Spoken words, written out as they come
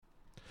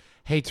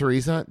Hey,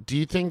 Teresa, do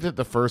you think that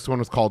the first one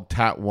was called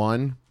Tat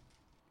 1?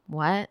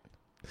 What?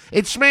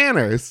 It's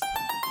Schmanners.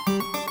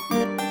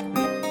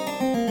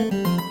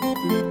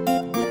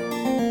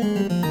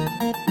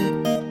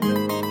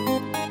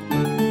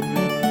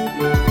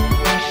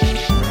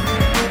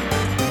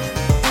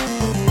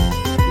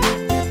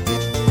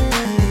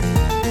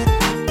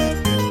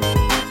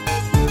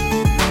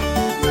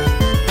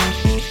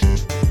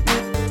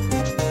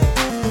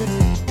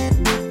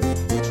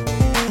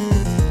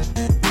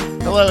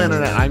 Hello,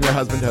 Internet. I'm your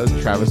husband host,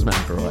 Travis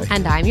McElroy.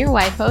 And I'm your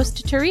wife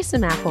host, Teresa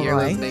You're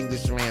McElroy. listening to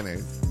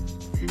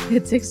Schmanners.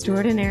 It's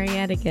extraordinary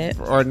etiquette.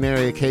 For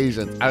ordinary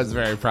occasions. I was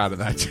very proud of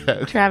that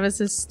joke.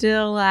 Travis is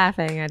still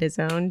laughing at his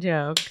own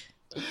joke.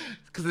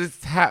 Because it's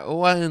Tat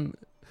 1.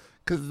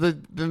 Because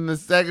then the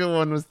second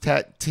one was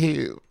Tat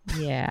 2.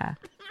 Yeah.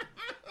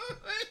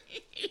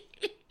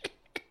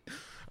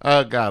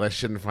 Oh, God, I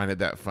shouldn't find it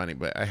that funny,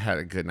 but I had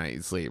a good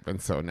night's sleep, and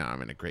so now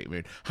I'm in a great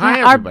mood. Hi,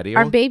 Yeah, everybody.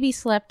 Our baby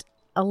slept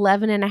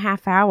 11 and a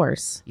half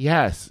hours.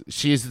 Yes,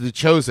 she is the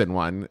chosen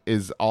one,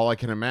 is all I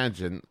can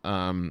imagine.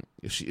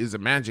 She is a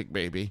magic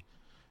baby,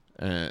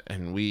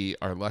 and we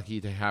are lucky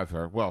to have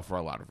her, well, for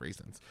a lot of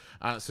reasons.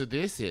 So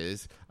this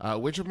is,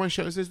 which of my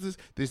shows is this?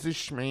 This is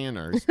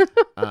Schmanners.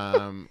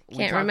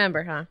 Can't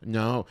remember, huh?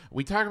 No,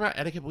 we talk about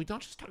etiquette, but we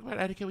don't just talk about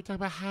etiquette, we talk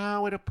about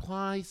how it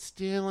applies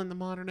still in the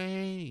modern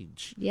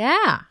age.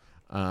 Yeah.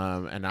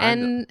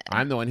 And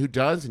I'm the one who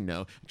does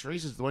know.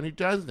 Teresa's the one who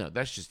does know.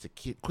 That's just a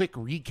quick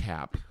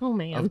recap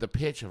of the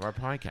pitch of our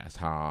podcast.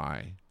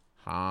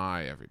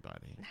 Hi,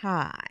 everybody.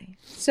 Hi.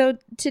 So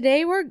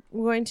today we're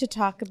going to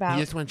talk about...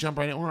 You just want to jump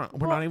right in? We're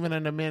not even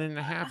in a minute and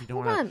a half. You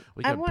don't want to...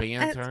 We can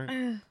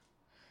banter.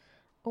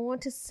 I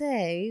want to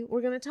say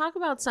we're going to talk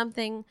about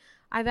something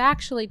I've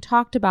actually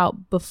talked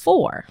about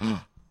before.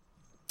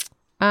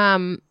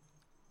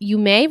 You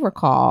may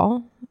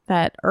recall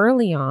that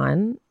early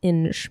on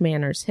in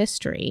Schmanners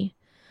history,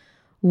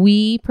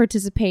 we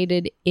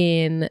participated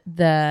in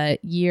the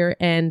year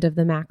end of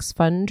the Max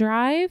Fun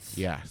Drive.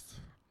 Yes.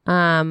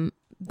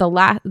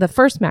 The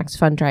first Max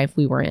Fun Drive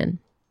we were in.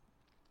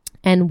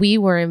 And we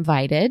were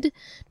invited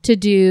to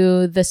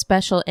do the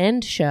special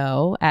end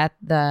show at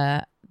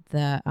the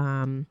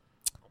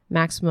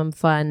Maximum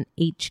Fun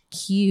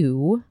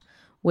HQ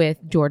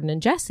with Jordan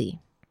and Jesse.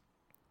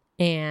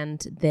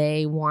 And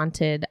they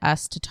wanted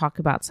us to talk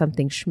about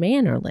something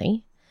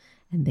schmannerly.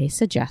 And they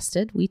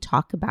suggested we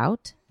talk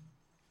about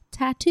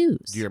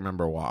tattoos. Do you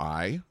remember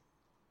why?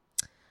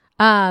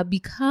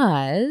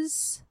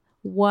 Because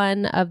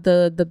one of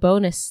the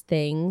bonus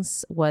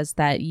things was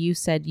that you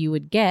said you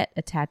would get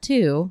a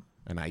tattoo.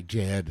 And I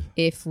did.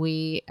 If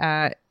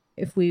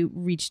we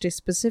reached a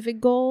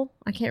specific goal.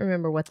 I can't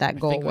remember what that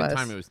goal was. I think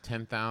one time it was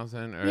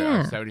 10,000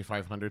 or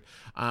 7,500.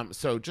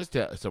 So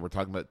we're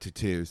talking about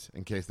tattoos,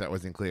 in case that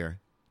wasn't clear.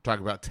 Talk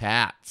about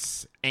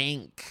tats,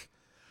 ink,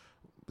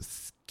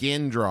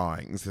 skin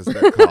drawings, as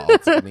they're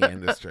called in the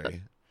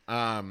industry.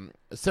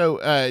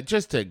 So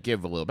just to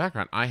give a little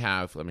background, I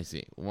have, let me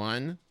see,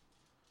 1,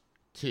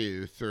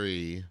 2,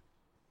 3,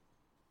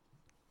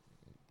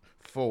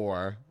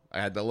 4. I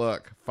had to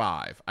look.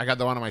 5. I got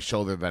the one on my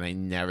shoulder that I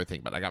never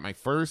think about. I got my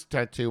first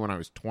tattoo when I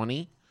was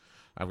 20.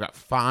 I've got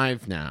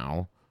 5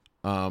 now.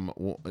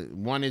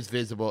 One is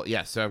visible.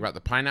 Yes, so I've got the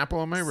pineapple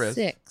on my wrist.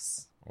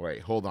 6.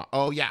 Wait, hold on.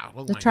 Oh, yeah.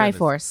 Oh, the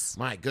Triforce.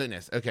 My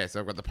goodness. Okay,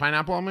 so I've got the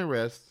pineapple on my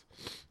wrist.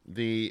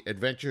 The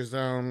Adventure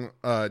Zone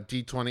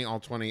D20 All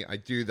 20. I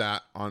do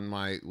that on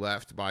my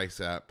left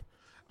bicep.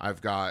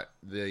 I've got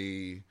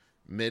the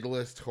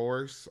Middlest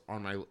Horse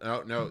on my...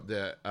 Oh, no.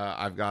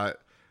 I've got...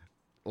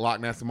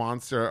 Loch Ness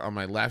Monster on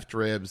my left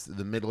ribs,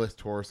 the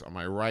Middlest Horse on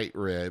my right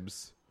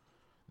ribs.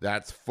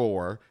 That's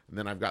 4. And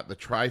then I've got the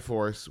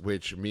Triforce,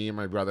 which me and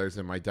my brothers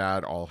and my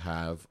dad all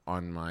have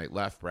on my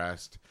left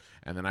breast.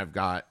 And then I've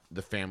got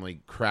the family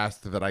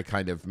crest that I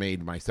kind of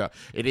made myself.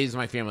 It is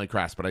my family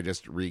crest, but I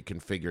just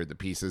reconfigured the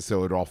pieces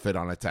so it all fit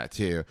on a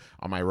tattoo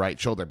on my right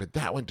shoulder. But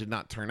that one did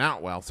not turn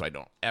out well, so I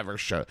don't ever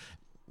show...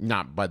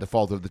 Not by the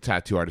fault of the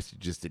tattoo artist, it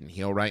just didn't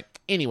heal right.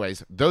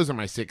 Anyways, those are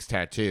my 6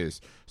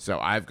 tattoos. So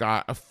I've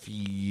got a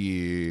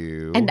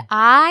few. And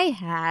I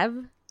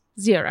have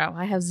 0.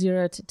 I have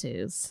 0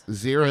 tattoos.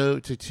 0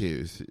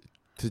 tattoos.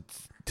 To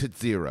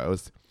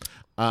zeros.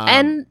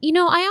 And,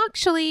 I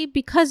actually,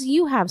 because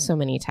you have so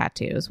many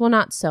tattoos, well,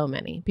 not so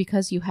many,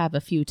 because you have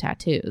a few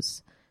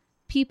tattoos,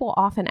 people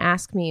often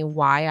ask me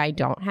why I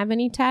don't have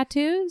any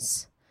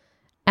tattoos.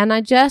 And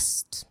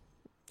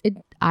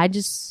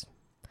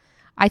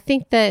I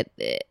think that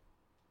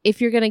if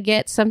you're going to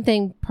get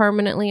something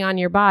permanently on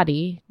your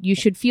body, you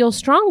should feel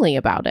strongly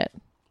about it.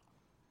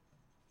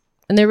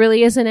 And there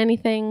really isn't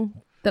anything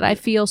that I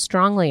feel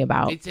strongly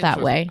about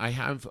that way. I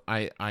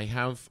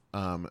have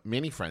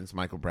many friends,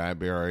 Michael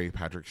Bradbury,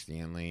 Patrick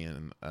Stanley,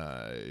 and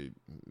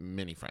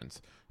many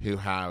friends who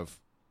have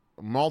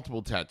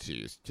multiple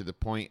tattoos to the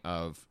point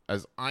of,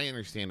 as I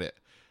understand it,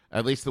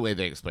 at least the way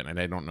they explain it,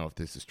 I don't know if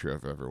this is true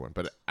of everyone,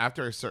 but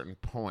after a certain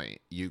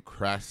point, you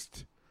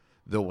crest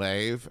the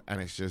wave,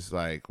 and it's just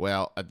like,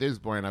 well, at this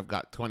point I've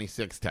got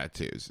 26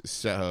 tattoos,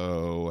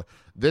 so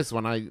this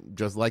one I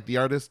just like the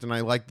artist and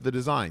I liked the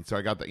design, so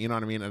I got that, you know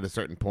what I mean, at a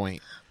certain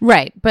point.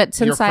 Right, but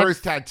since your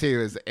first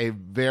tattoo is a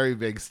very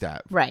big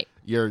step. Right.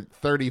 Your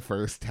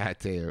 31st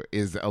tattoo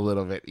is a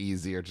little bit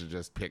easier to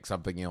just pick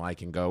something you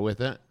like and go with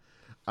it.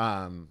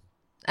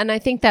 And I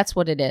think that's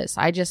what it is.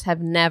 I just have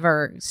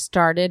never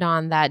started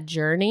on that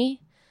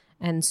journey.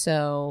 And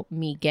so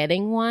me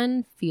getting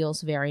one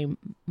feels very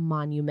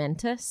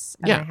monumentous.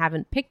 And I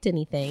haven't picked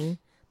anything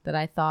that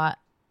I thought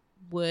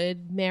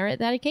would merit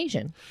that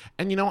occasion.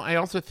 And, I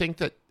also think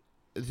that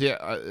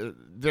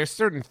there's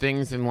certain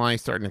things in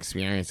life, certain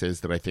experiences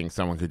that I think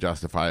someone could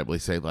justifiably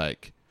say,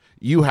 like,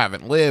 you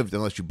haven't lived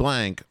unless you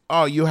blank.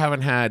 Oh, you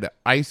haven't had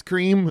ice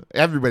cream?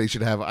 Everybody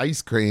should have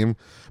ice cream.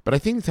 But I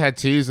think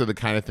tattoos are the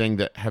kind of thing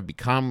that have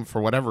become,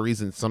 for whatever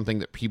reason, something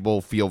that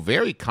people feel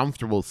very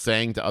comfortable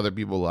saying to other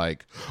people,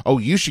 like, oh,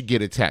 you should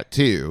get a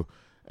tattoo.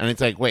 And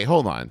it's like, wait,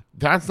 hold on.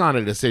 That's not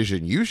a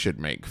decision you should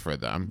make for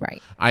them.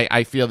 Right.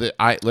 I feel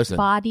that listen.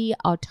 Body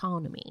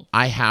autonomy.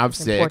 I have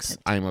 6. Important.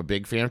 I'm a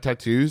big fan of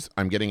tattoos.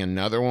 I'm getting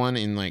another one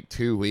in like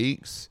 2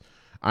 weeks.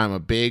 I'm a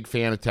big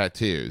fan of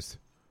tattoos.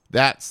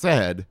 That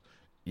said,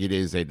 it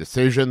is a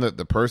decision that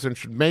the person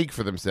should make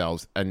for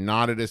themselves and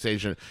not a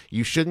decision.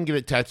 You shouldn't get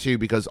a tattoo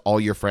because all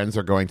your friends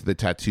are going to the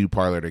tattoo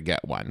parlor to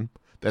get one.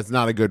 That's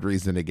not a good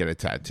reason to get a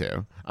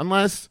tattoo.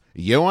 Unless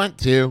you want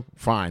to,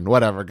 fine,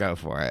 whatever, go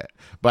for it.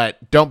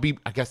 But don't be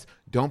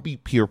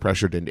peer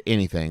pressured into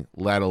anything,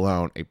 let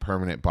alone a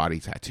permanent body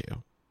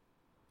tattoo.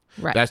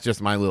 Right. That's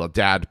just my little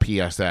dad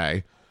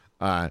PSA.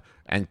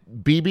 And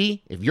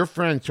BB, if your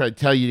friends try to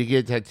tell you to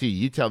get a tattoo,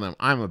 you tell them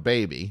I'm a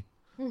baby.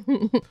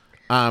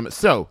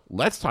 So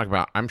let's talk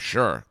about, I'm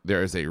sure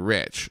there is a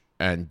rich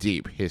and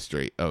deep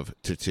history of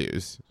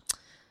tattoos.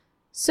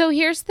 So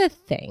here's the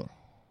thing.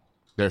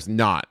 There's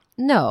not.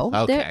 No.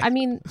 Okay.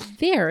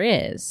 There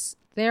is.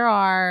 There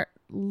are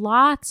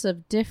lots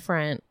of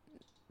different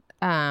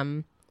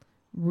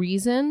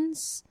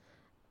reasons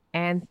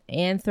and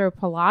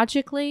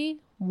anthropologically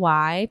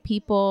why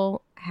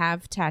people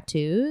have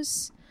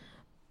tattoos.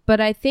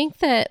 But I think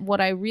that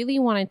what I really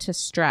wanted to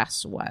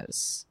stress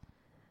was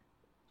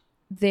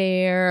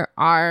there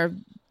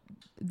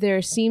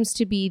seems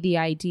to be the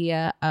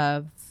idea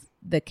of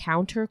the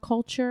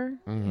counterculture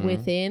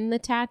within the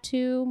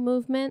tattoo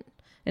movement,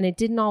 and it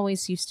didn't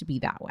always used to be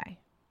that way.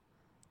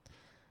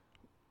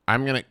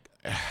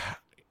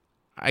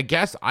 I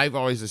guess I've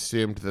always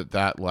assumed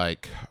that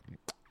like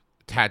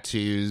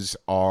tattoos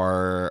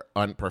are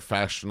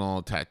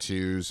unprofessional,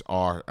 tattoos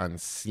are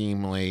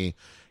unseemly,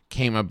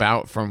 came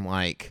about from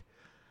like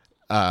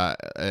not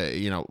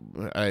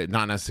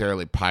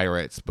necessarily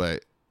pirates,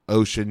 but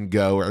ocean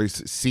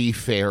goers,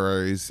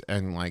 seafarers,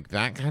 and like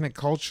that kind of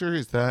culture.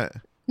 Is that?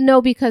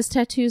 No, because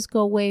tattoos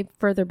go way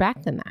further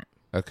back than that.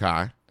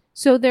 Okay.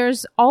 So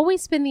there's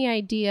always been the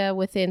idea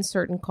within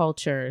certain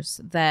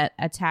cultures that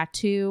a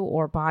tattoo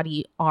or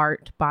body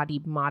art, body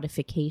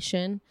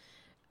modification,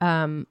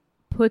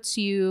 puts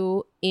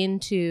you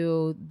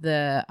into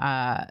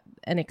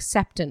an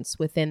acceptance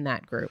within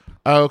that group.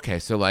 Okay,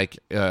 so like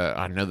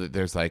I know that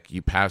there's like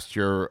you passed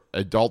your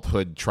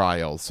adulthood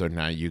trial, so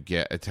now you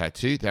get a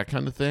tattoo, that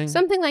kind of thing.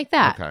 Something like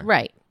that, okay.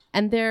 Right?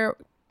 And there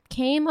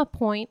came a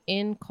point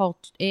in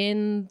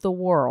the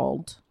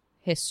world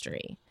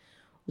history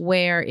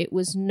where it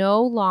was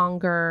no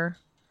longer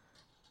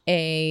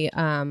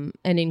an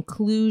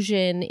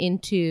inclusion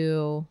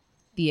into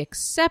the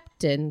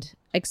accepted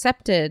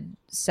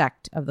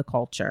sect of the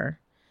culture,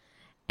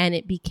 and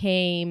it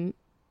became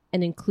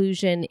an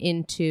inclusion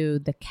into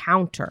the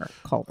counter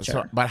culture.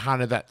 So, but how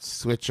did that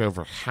switch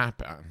over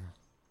happen?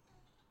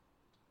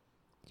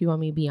 Do you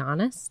want me to be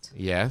honest?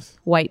 Yes.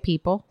 White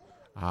people.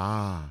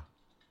 Ah.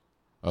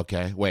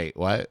 Okay. Wait,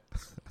 what?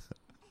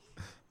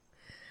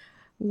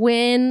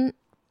 When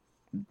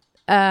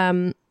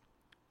I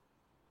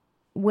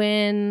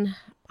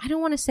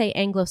don't want to say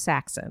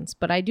Anglo-Saxons,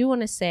 but I do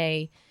want to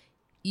say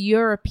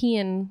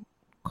European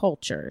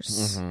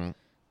cultures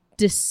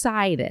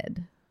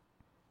decided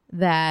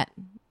that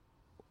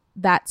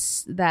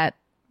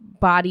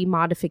body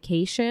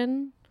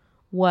modification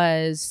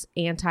was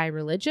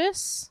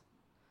anti-religious,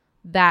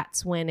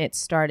 that's when it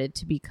started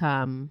to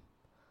become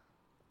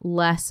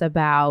less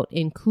about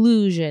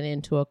inclusion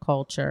into a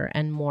culture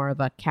and more of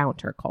a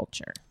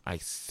counterculture. I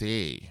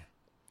see.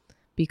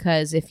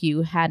 Because if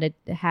you had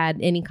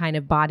any kind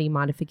of body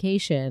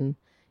modification,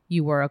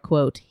 you were a,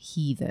 quote,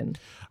 heathen.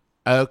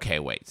 Okay,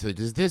 wait. So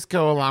does this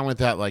go along with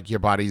that, like your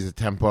body's a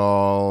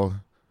temple?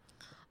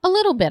 A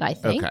little bit, I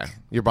think. Okay.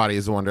 Your body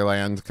is a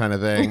wonderland kind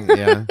of thing,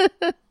 yeah?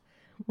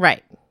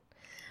 Right.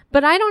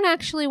 But I don't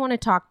actually want to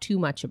talk too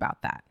much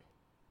about that.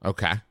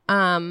 Okay.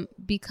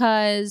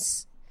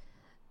 Because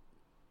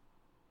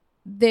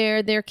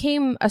there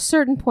came a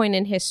certain point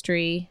in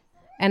history,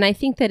 and I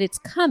think that it's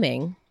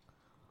coming,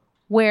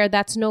 where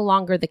that's no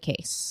longer the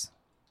case.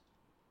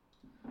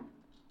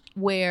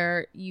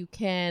 Where you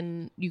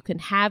can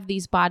have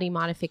these body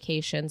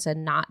modifications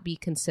and not be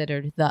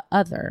considered the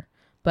other,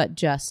 but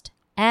just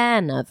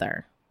an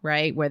other.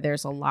 right? Where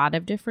there's a lot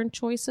of different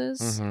choices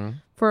Mm-hmm.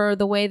 for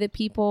the way that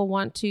people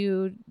want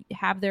to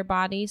have their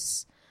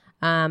bodies.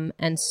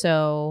 And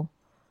so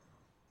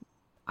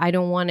I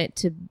don't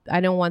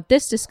want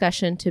this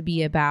discussion to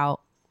be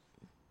about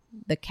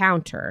the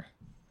counter,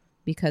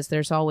 because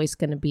there's always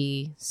going to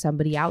be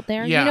somebody out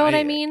there. Yeah, you know what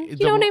I mean?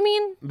 You know what I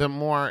mean? The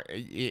more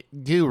you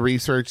do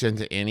research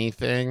into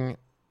anything,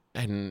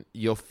 and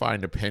you'll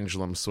find a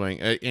pendulum swing.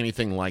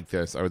 Anything like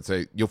this, I would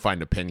say you'll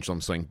find a pendulum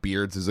swing.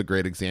 Beards is a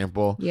great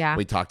example. Yeah.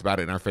 We talked about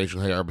it in our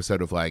facial hair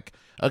episode of like,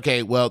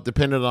 okay, well,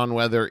 depending on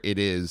whether it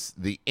is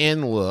the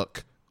in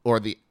look or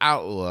the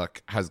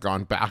outlook has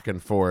gone back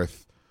and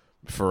forth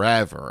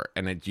forever,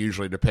 and it's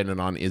usually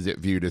dependent on is it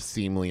viewed as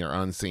seemly or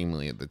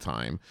unseemly at the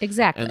time.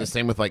 Exactly. And the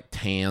same with like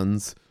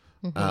tans,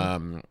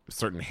 certain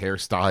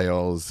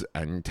hairstyles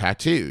and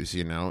tattoos.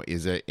 You know,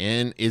 is it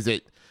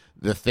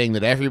the thing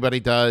that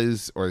everybody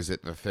does, or is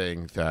it the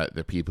thing that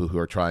the people who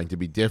are trying to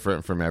be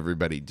different from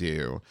everybody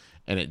do?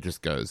 And it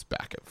just goes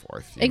back and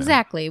forth.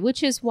 Exactly,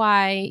 which is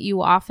why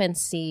you often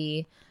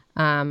see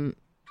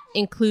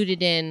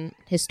included in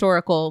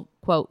historical,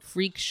 quote,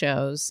 freak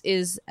shows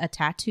is a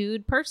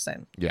tattooed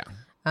person. Yeah.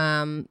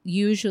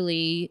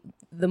 Usually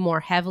the more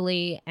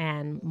heavily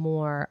and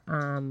more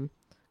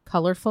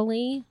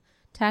colorfully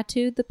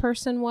tattooed the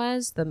person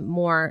was, the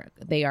more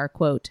they are,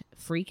 quote,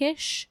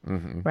 freakish,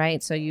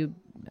 right? So you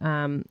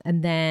and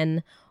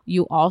then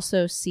you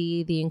also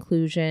see the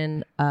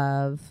inclusion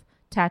of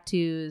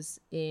tattoos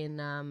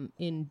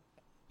in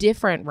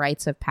different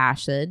rites of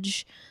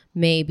passage,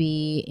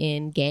 maybe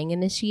in gang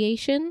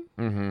initiation,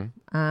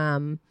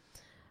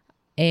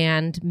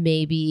 and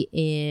maybe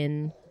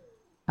in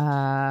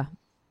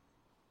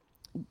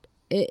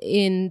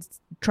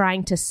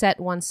trying to set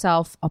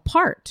oneself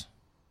apart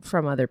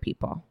from other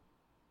people.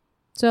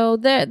 So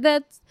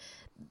that's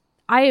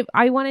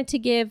I wanted to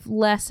give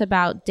less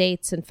about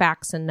dates and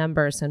facts and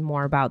numbers and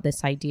more about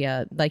this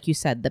idea, like you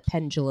said, the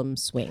pendulum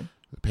swing.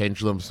 The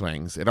pendulum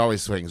swings. It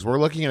always swings. We're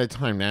looking at a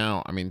time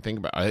now. I mean, think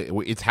about it.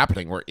 It's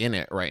happening. We're in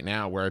it right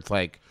now where it's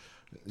like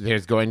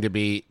there's going to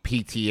be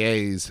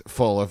PTAs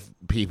full of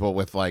people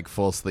with like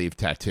full sleeve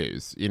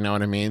tattoos. You know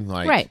what I mean?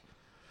 Like, Right.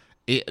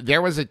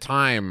 There was a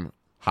time,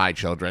 hi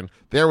children,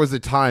 there was a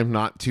time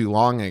not too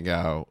long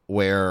ago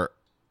where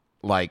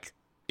like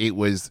it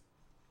was,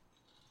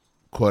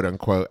 quote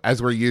unquote,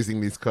 as we're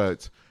using these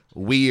quotes,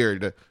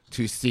 weird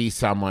to see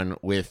someone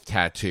with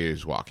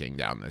tattoos walking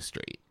down the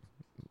street.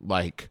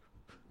 Like,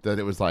 that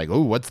it was like,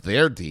 oh, what's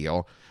their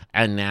deal?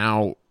 And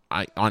now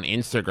on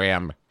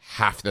Instagram,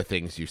 half the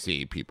things you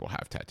see, people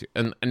have tattoos.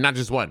 And not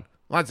just one.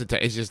 Lots of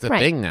it's just a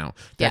thing now.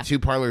 Yeah. Tattoo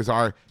parlors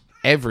are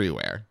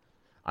everywhere.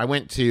 I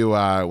went to,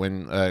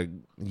 when a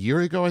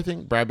year ago, I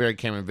think, Bradbury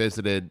came and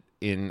visited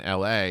in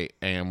LA,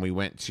 and we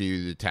went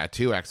to the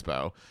Tattoo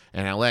Expo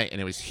in LA, and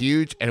it was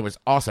huge and it was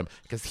awesome.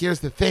 Because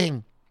here's the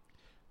thing,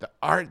 the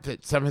art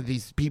that some of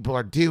these people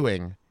are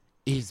doing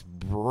is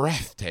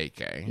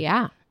breathtaking.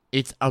 Yeah.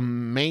 It's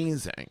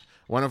amazing.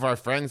 One of our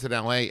friends in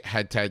LA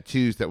had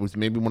tattoos that was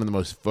maybe one of the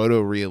most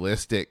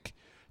photorealistic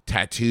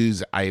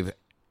tattoos I've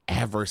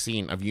ever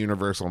seen of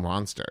Universal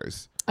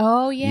monsters.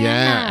 Oh, yeah.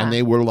 Yeah, and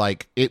they were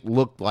like, it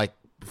looked like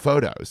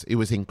photos. It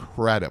was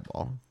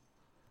incredible.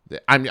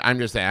 I'm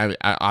just saying,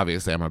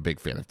 obviously I'm a big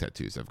fan of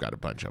tattoos. I've got a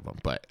bunch of them,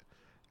 but.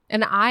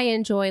 And I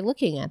enjoy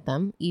looking at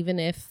them, even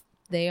if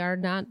they are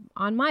not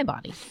on my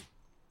body.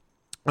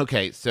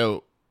 Okay,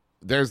 so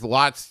there's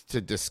lots to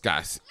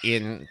discuss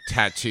in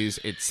tattoos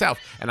itself.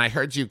 And I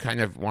heard you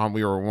kind of, while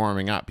we were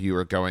warming up, you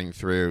were going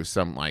through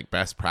some like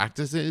best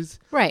practices.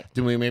 Right.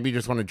 Do we maybe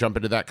just want to jump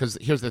into that? Because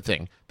here's the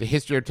thing. The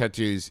history of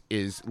tattoos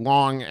is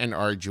long and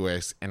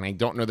arduous, and I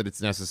don't know that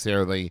it's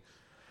necessarily,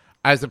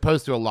 as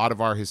opposed to a lot of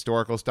our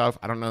historical stuff,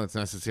 I don't know it's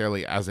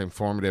necessarily as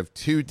informative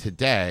to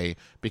today,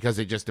 because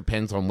it just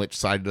depends on which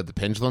side of the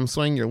pendulum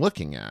swing you're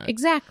looking at.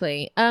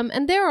 Exactly.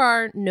 And there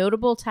are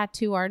notable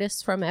tattoo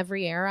artists from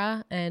every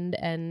era and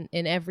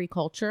in every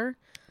culture.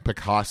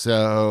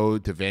 Picasso,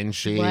 Da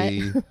Vinci.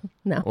 What?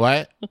 No.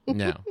 What?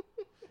 No.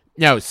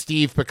 No,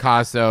 Steve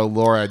Picasso,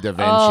 Laura Da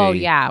Vinci. Oh,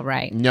 yeah,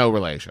 right. No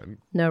relation.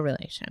 No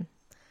relation.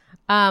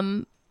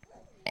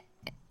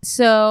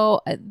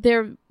 So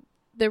there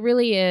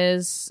really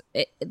is,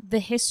 the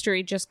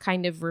history just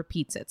kind of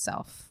repeats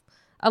itself.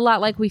 A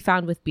lot like we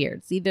found with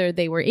beards. Either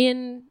they were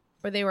in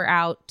or they were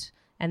out,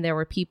 and there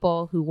were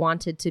people who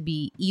wanted to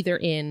be either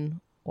in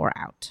or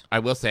out. I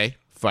will say,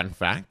 fun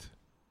fact.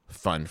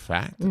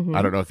 Mm-hmm.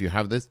 I don't know if you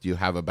have this. Do you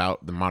have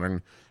about the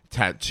modern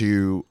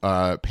tattoo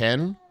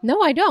pen?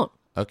 No, I don't.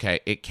 Okay,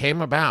 it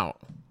came about.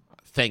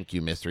 Thank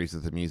you, Mysteries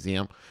of the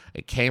Museum.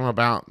 It came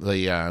about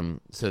the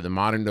the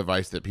modern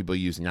device that people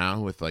use now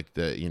with like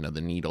the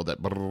the needle that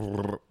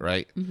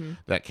right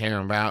that came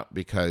about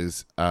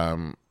because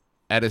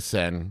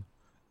Edison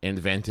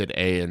invented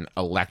an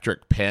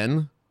electric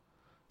pen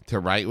to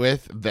write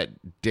with that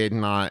did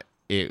not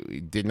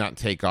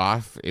take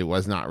off. It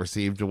was not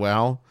received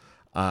well.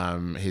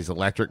 His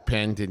electric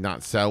pen did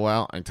not sell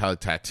well until a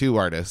tattoo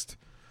artist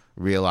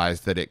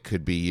realized that it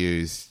could be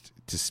used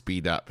to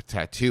speed up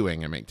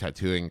tattooing and make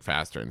tattooing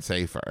faster and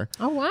safer.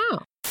 Oh,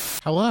 wow.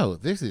 Hello,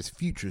 this is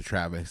future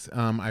Travis.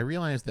 I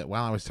realized that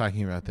while I was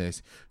talking about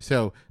this,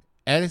 so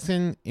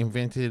Edison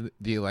invented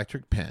the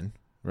electric pen,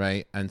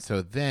 right? And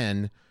so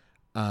then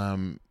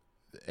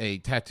a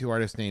tattoo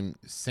artist named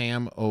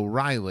Sam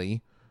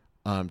O'Reilly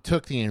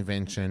took the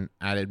invention,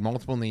 added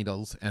multiple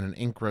needles and an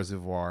ink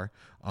reservoir,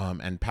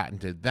 and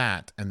patented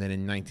that. And then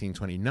in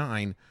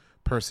 1929,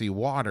 Percy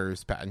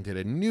Waters patented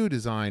a new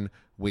design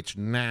which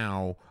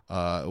resembles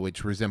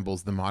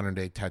the modern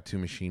day tattoo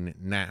machine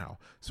now.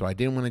 So I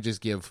didn't want to just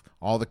give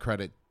all the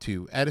credit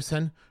to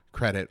Edison.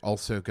 Credit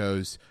also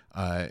goes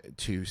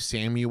to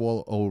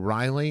Samuel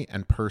O'Reilly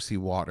and Percy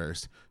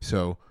Waters.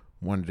 So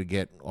wanted to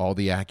get all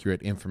the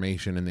accurate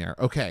information in there.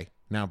 Okay,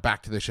 now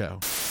back to the show.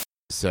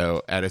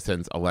 So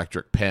Edison's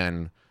electric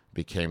pen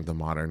became the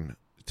modern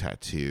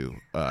tattoo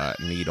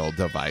needle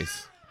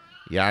device.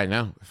 Yeah, I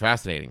know.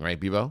 Fascinating, right,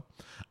 Bebo?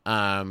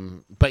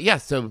 But yeah,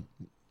 so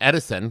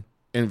Edison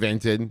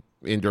invented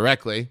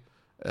indirectly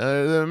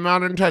the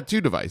modern tattoo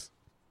device.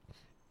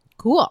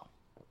 Cool.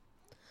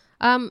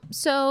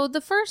 So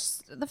the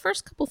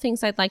first couple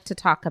things I'd like to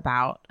talk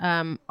about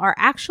are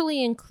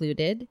actually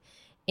included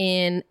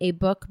in a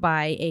book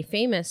by a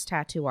famous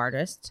tattoo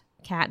artist,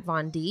 Kat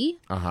Von D.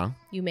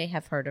 You may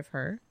have heard of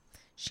her.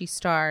 She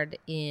starred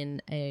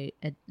in a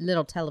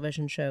little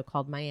television show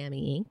called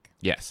Miami Ink.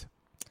 Yes.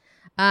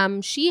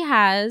 She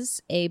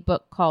has a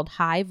book called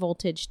High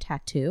Voltage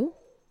Tattoo,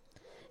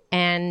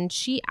 and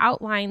she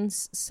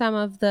outlines some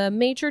of the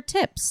major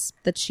tips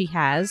that she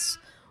has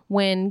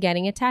when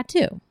getting a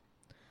tattoo.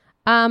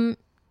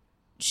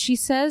 She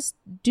says,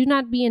 do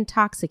not be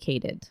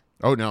intoxicated.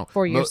 Oh, no.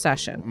 For your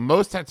session.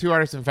 Most tattoo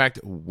artists, in fact,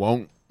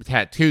 won't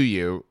tattoo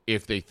you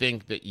if they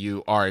think that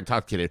you are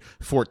intoxicated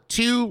for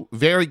two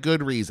very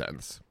good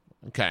reasons.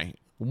 Okay.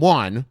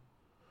 One,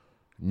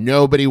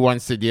 nobody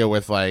wants to deal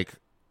with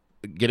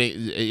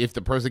if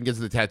the person gets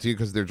the tattoo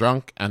because they're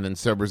drunk and then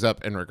sobers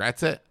up and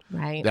regrets it.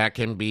 Right. That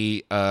can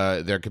be,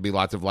 there could be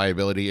lots of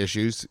liability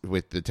issues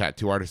with the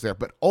tattoo artist there.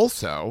 But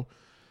also,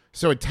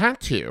 so a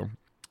tattoo,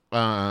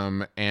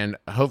 and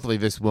hopefully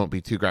this won't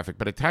be too graphic,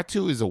 but a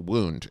tattoo is a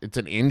wound. It's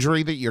an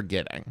injury that you're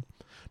getting.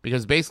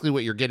 Because basically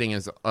what you're getting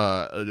is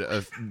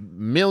a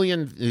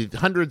million,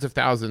 hundreds of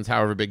thousands,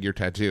 however big your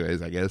tattoo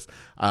is, I guess,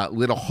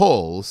 little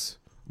holes,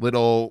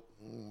 little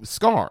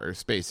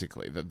scars,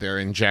 basically, that they're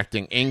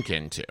injecting ink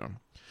into.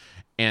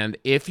 And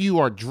if you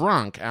are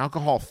drunk,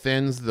 alcohol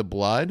thins the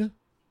blood,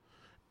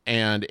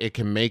 and it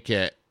can make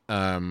it,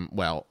 a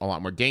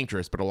lot more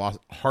dangerous, but a lot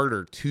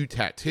harder to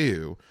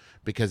tattoo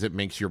because it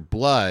makes your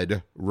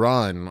blood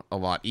run a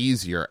lot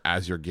easier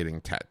as you're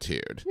getting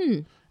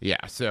tattooed.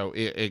 Yeah, so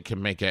it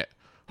can make it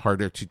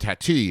harder to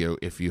tattoo you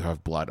if you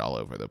have blood all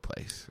over the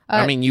place.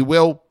 I mean, you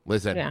will,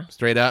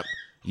 straight up,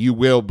 you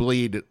will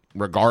bleed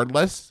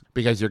regardless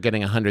because you're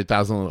getting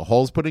 100,000 little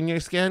holes put in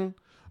your skin,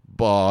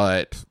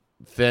 but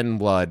thin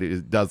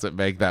blood doesn't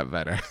make that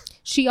better.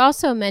 She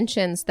also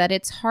mentions that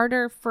it's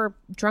harder for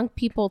drunk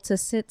people to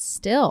sit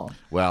still.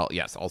 Well,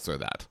 yes, also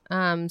that.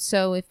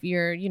 So if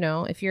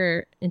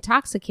you're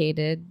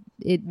intoxicated,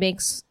 it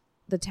makes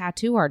the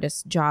tattoo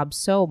artist's job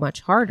so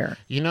much harder.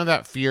 You know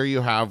that fear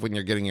you have when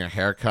you're getting your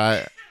hair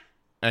cut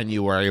and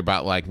you worry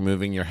about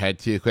moving your head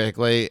too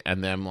quickly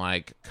and then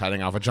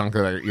cutting off a chunk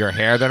of your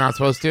hair they're not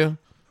supposed to?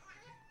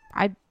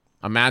 I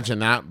imagine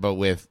that, but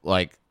with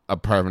a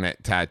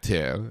permanent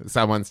tattoo.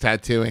 Someone's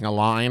tattooing a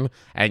line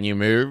and you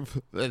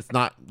move. It's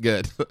not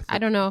good. I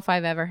don't know if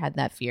I've ever had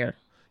that fear.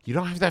 You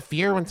don't have that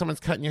fear when someone's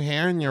cutting your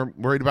hair and you're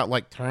worried about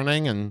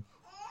turning and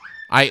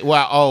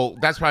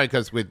that's probably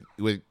because with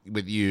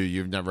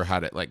you've never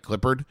had it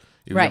clippered.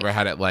 You've right. never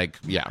had it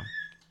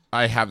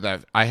I have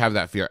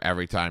that fear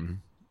every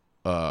time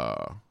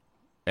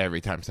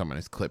someone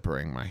is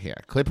clippering my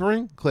hair.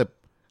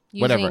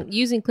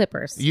 Using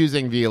clippers.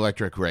 Using the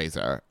electric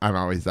razor. I'm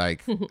always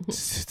like,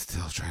 sit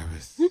still,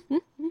 Travis.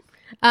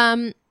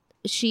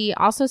 She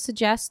also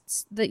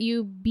suggests that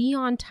you be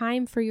on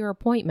time for your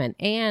appointment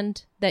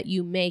and that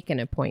you make an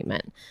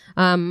appointment.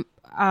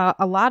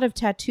 A lot of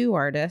tattoo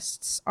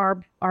artists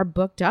are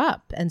booked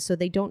up, and so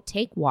they don't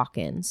take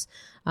walk-ins.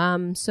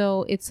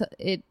 So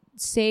it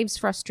saves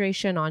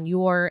frustration on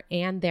your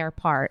and their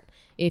part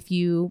if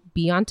you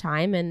be on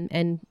time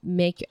and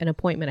make an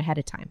appointment ahead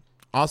of time.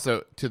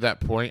 Also, to that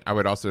point, I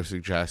would also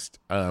suggest,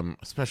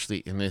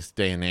 especially in this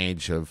day and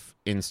age of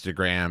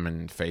Instagram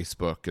and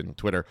Facebook and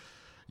Twitter,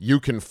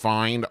 you can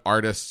find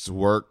artists'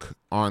 work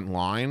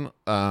online.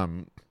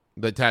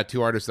 The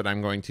tattoo artist that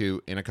I'm going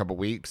to in a couple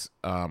weeks,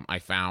 I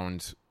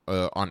found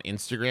on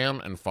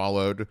Instagram and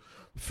followed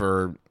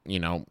for,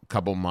 a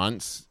couple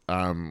months,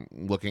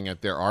 looking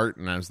at their art.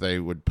 And as they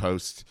would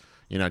post,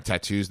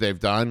 tattoos they've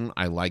done,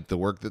 I like the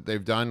work that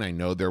they've done. I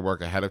know their work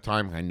ahead of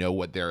time. I know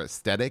what their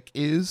aesthetic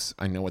is.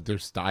 I know what their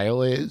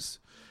style is.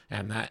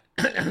 And that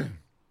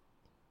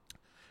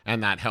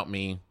and that helped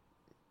me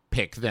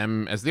pick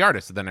them as the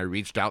artist. So then I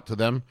reached out to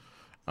them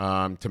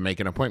to make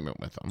an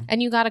appointment with them.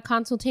 And you got a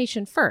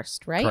consultation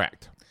first, right?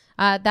 Correct.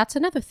 That's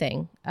another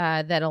thing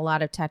that a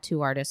lot of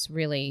tattoo artists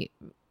really,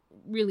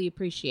 really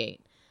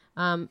appreciate.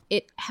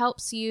 It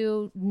helps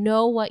you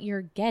know what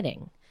you're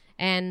getting.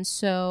 And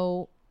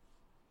so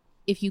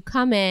if you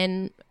come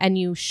in and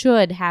you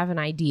should have an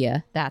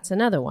idea, that's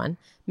another one.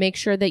 Make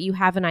sure that you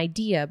have an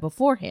idea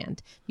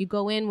beforehand. You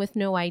go in with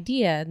no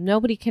idea,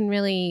 nobody can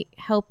really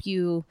help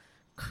you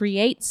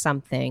create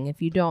something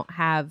if you don't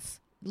have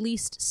at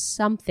least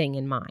something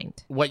in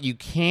mind. What you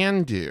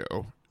can do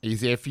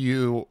is if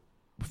you,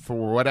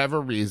 for whatever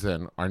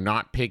reason, are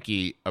not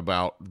picky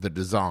about the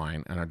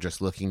design and are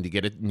just looking to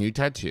get a new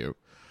tattoo,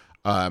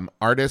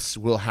 artists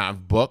will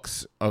have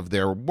books of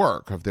their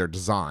work, of their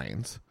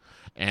designs.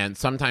 And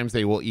sometimes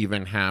they will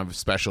even have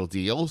special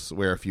deals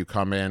where if you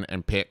come in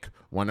and pick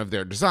one of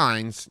their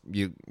designs,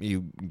 you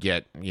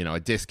get, a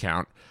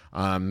discount.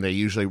 They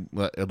usually,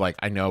 like,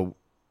 I know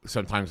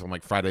sometimes on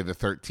like Friday the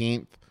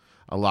 13th,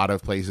 a lot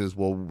of places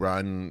will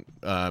run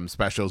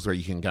specials where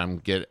you can come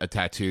get a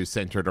tattoo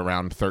centered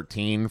around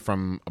 13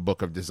 from a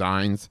book of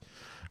designs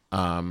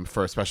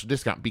for a special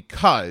discount.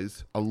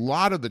 Because a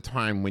lot of the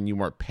time when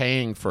you are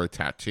paying for a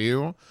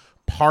tattoo,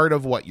 part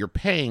of what you're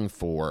paying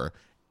for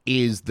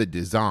is the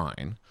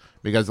design,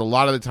 because a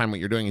lot of the time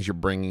what you're doing is you're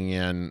bringing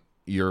in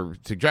your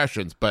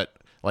suggestions, but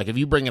like if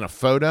you bring in a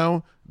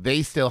photo,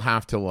 they still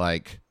have to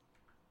like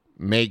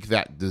make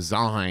that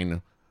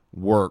design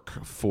work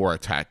for a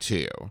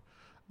tattoo.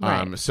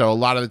 Right. So a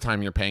lot of the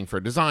time you're paying for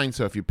a design.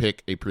 So if you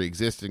pick a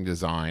pre-existing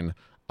design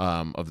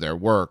of their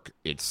work,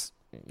 it's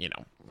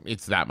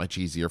that much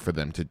easier for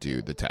them to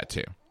do the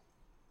tattoo.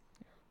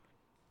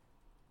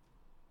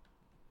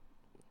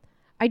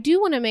 I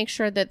do want to make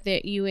sure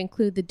that you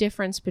include the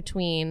difference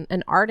between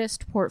an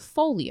artist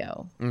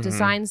portfolio,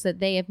 designs that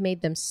they have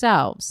made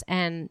themselves,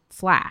 and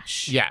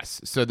Flash.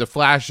 Yes. So the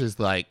Flash is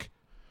like,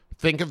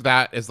 think of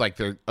that as like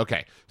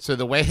so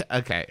the way,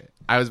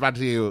 I was about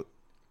to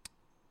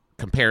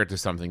compare it to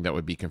something that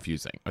would be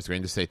confusing. I was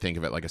going to say, think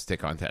of it like a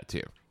stick-on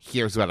tattoo.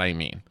 Here's what I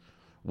mean.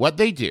 What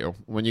they do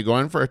when you go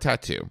in for a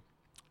tattoo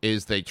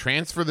is they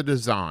transfer the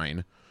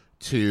design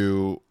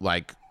to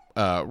like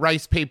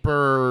rice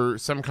paper,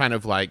 some kind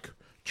of like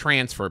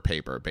transfer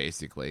paper,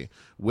 basically,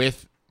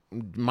 with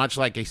much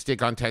like a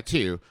stick-on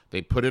tattoo.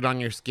 They put it on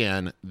your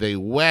skin, they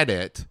wet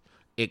it,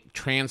 it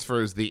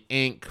transfers the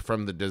ink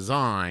from the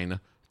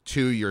design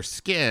to your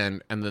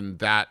skin, and then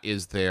that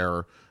is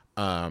their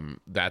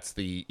that's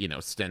the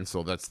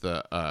stencil, that's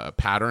the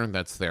pattern,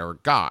 that's their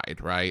guide,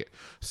 right?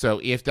 So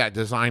if that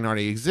design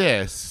already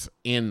exists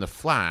in the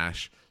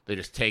Flash, they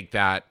just take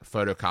that,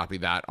 photocopy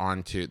that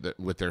onto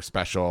with their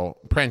special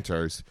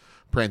printers,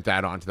 print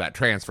that onto that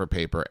transfer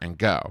paper and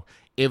go.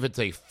 If it's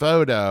a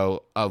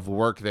photo of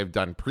work they've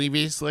done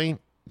previously,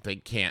 they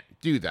can't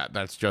do that.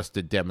 That's just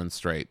to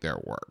demonstrate their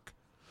work.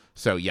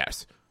 So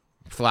yes,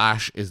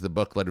 Flash is the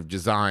booklet of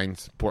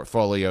designs.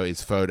 Portfolio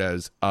is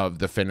photos of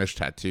the finished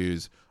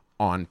tattoos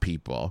on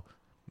people.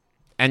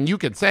 And you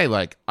could say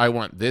like, I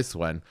want this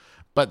one,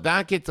 but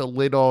that gets a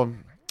little...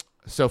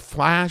 So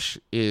Flash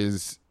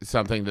is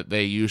something that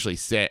they usually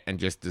sit and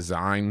just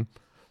design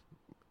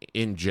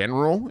in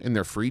general in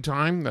their free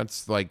time.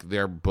 That's like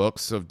their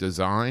books of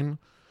design.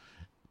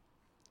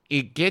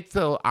 It gets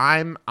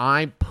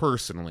I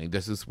personally,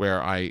 this is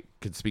where I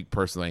could speak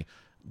personally,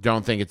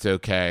 don't think it's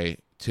okay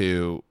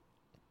to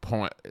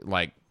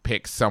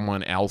pick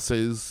someone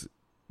else's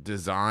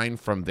design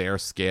from their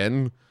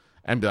skin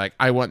and be like,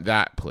 I want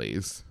that,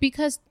 please.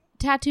 Because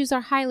tattoos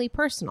are highly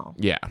personal.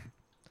 Yeah.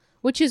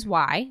 Which is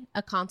why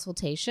a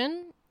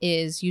consultation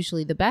is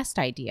usually the best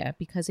idea.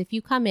 Because if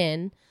you come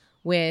in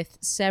with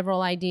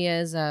several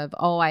ideas of,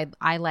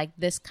 I like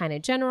this kind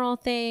of general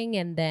thing,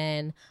 and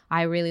then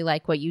I really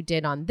like what you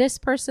did on this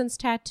person's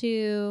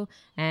tattoo,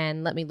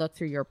 and let me look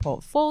through your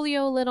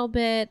portfolio a little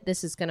bit,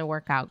 this is going to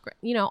work out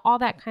great, all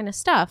that kind of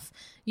stuff,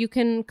 you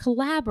can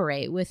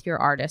collaborate with your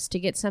artist to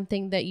get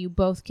something that you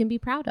both can be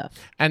proud of.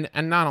 And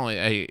not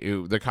only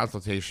the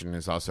consultation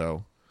is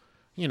also,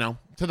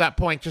 to that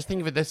point, just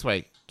think of it this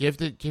way.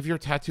 Give your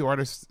tattoo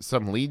artist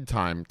some lead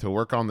time to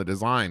work on the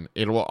design.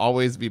 It will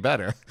always be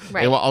better.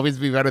 Right. It will always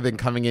be better than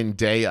coming in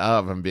day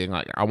of and being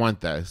like, I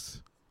want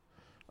this.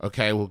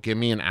 Okay, well, give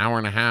me an hour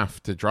and a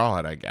half to draw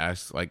it, I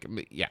guess. Like,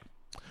 yeah.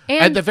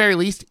 And at the very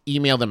least,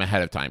 email them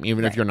ahead of time.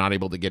 Even if you're not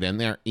able to get in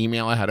there,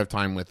 email ahead of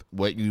time with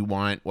what you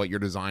want, what your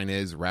design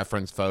is,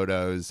 reference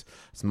photos,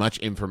 as much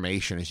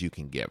information as you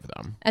can give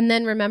them. And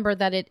then remember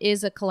that it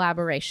is a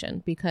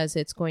collaboration, because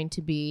it's going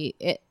to be...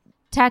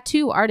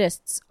 Tattoo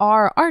artists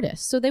are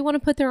artists, so they want to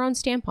put their own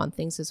stamp on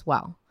things as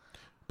well.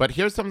 But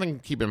here's something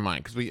to keep in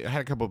mind, because we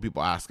had a couple of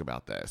people ask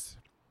about this.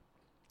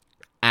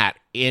 At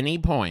any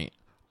point,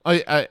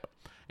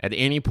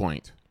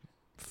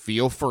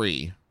 feel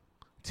free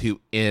to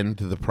end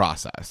the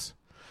process.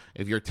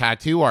 If you're a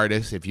tattoo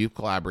artist, if you've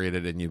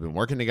collaborated and you've been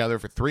working together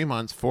for 3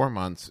 months, 4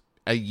 months,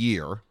 a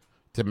year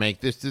to make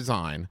this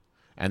design,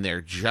 and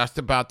they're just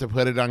about to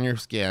put it on your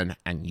skin,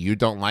 and you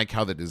don't like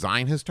how the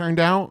design has turned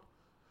out,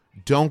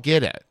 don't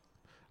get it.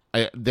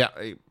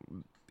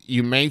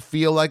 You may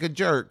feel like a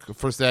jerk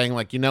for saying,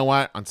 like, you know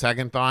what, on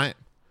second thought,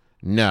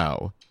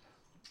 no.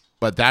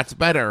 But that's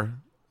better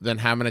than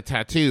having a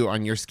tattoo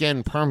on your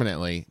skin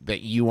permanently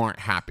that you aren't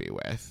happy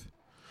with.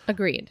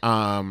 Agreed.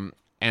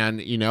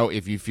 And, you know,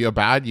 if you feel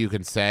bad, you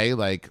can say,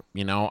 like,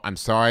 you know, I'm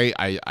sorry.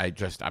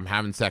 I'm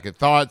having second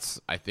thoughts.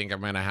 I think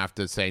I'm going to have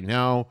to say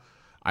no.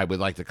 I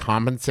would like to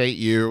compensate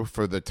you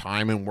for the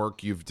time and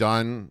work you've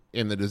done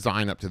in the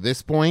design up to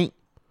this point.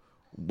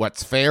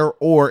 What's fair?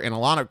 Or in a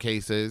lot of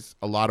cases,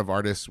 a lot of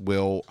artists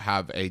will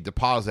have a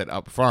deposit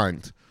up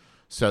front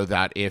so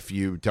that if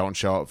you don't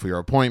show up for your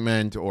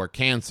appointment or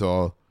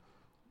cancel,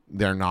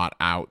 they're not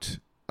out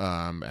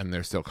and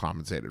they're still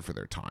compensated for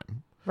their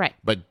time. Right.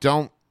 But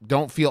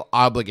don't feel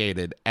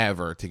obligated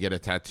ever to get a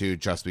tattoo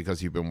just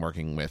because you've been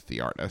working with the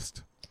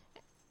artist.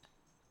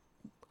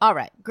 All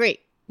right,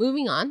 great.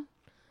 Moving on.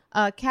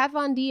 Kat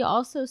Von D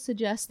also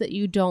suggests that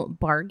you don't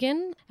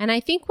bargain. And I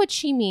think what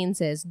she means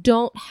is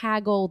don't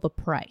haggle the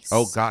price.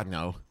 Oh, God,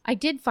 no. I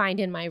did find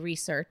in my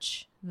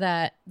research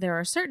that there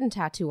are certain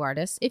tattoo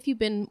artists, if you've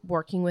been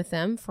working with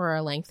them for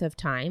a length of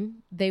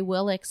time, they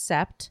will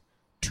accept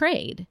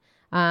trade.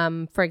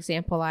 For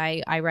example,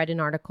 I read an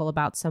article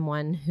about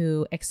someone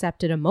who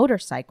accepted a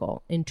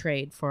motorcycle in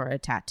trade for a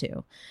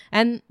tattoo.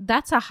 And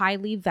that's a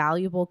highly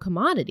valuable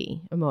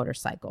commodity, a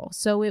motorcycle.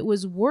 So it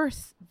was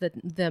worth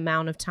the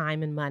amount of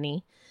time and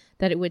money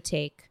that it would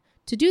take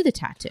to do the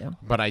tattoo.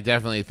 But I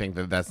definitely think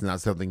that that's not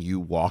something you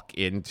walk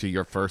into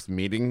your first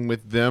meeting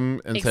with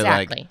them and say,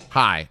 like,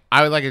 hi,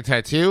 I would like a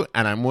tattoo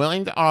and I'm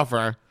willing to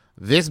offer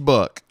this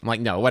book. I'm like,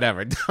 no,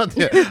 whatever.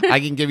 I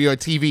can give you a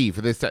TV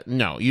for this.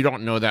 No, you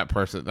don't know that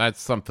person. That's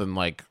something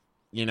like,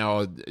 you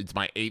know, it's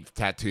my 8th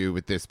tattoo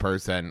with this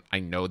person. I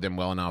know them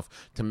well enough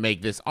to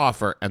make this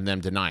offer and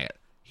then deny it.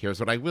 Here's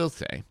what I will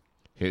say.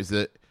 Here's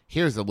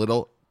a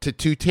little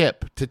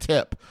tip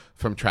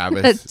from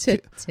Travis.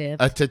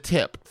 A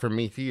tip from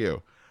me to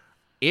you.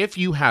 If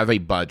you have a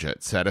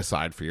budget set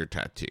aside for your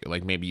tattoo,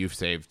 like maybe you've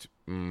saved,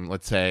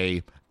 let's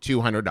say,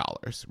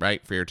 $200,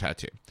 right, for your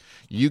tattoo.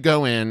 You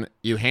go in,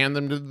 you hand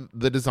them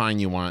the design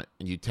you want,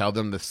 and you tell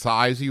them the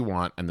size you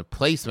want and the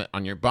placement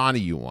on your body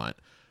you want.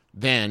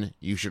 Then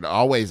you should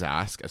always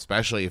ask,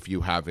 especially if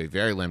you have a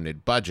very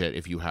limited budget,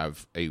 if you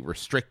have a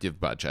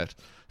restrictive budget,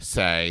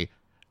 say,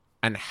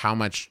 and how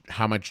much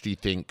do you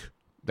think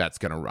that's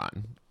going to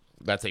run?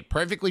 That's a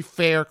perfectly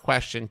fair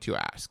question to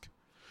ask.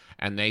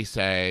 And they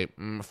say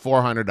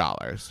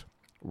 $400.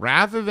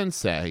 Rather than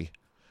say,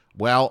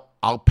 well,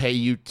 I'll pay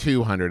you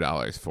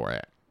 $200 for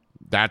it.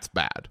 That's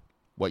bad.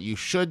 What you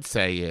should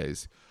say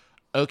is,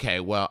 okay,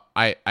 well,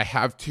 I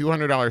have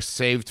 $200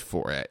 saved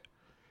for it.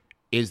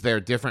 Is there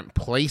a different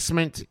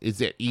placement? Is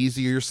it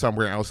easier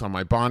somewhere else on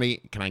my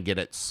body? Can I get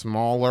it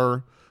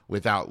smaller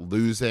without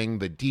losing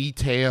the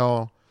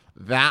detail?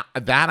 That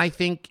I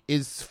think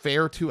is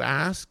fair to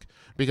ask,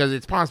 because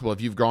it's possible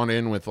if you've gone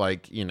in with,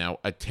 like, you know,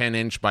 a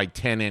 10-inch by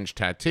 10-inch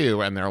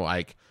tattoo and they're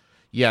like,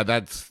 yeah,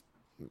 that's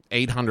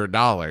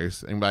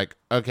 $800, and like,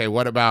 okay,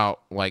 what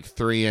about like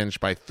 3-inch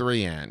by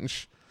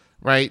 3-inch,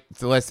 right?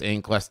 So less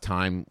ink, less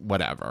time,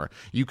 whatever.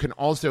 You can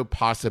also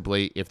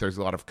possibly, if there's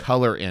a lot of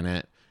color in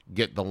it,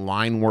 get the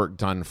line work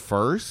done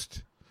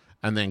first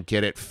and then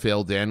get it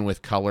filled in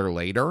with color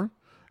later,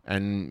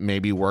 and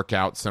maybe work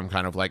out some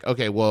kind of like,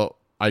 okay, well,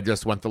 I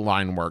just want the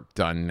line work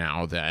done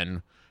now,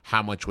 then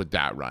how much would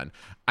that run?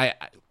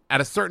 At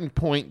a certain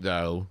point,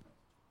 though,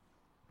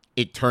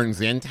 it turns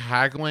into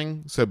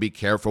haggling, so be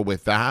careful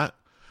with that.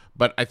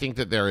 But I think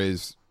that there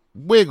is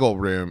wiggle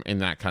room in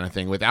that kind of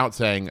thing without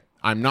saying,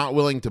 I'm not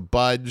willing to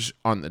budge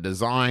on the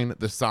design,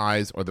 the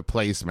size, or the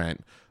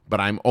placement, but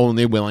I'm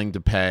only willing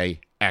to pay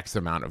X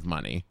amount of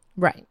money.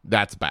 Right.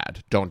 That's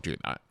bad. Don't do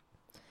that.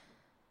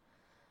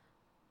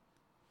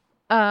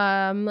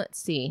 Let's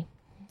see.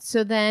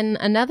 So then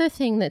another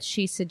thing that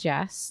she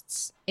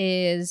suggests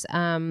is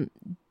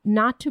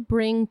not to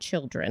bring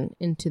children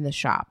into the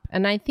shop.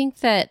 And I think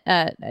that,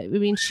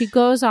 she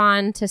goes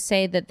on to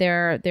say that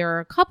there are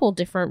a couple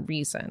different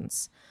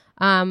reasons.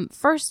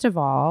 First of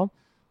all,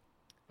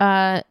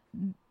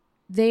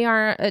 they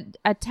are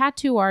a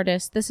tattoo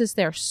artist. This is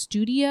their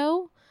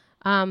studio.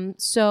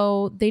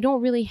 So they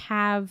don't really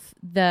have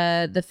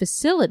the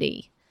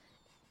facility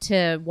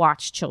to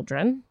watch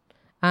children.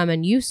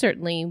 And you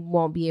certainly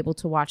won't be able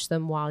to watch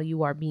them while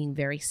you are being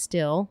very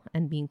still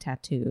and being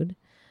tattooed.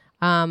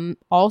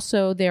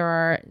 Also, there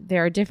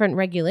are different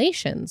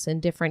regulations in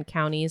different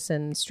counties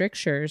and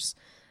strictures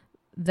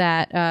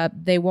that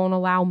they won't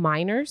allow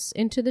minors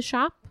into the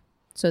shop.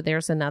 So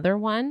there's another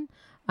one.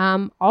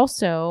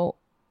 Also,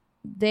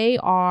 they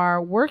are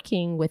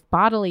working with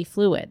bodily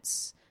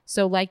fluids.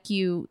 So like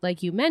you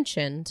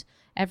mentioned,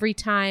 every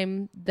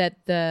time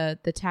that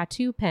the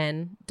tattoo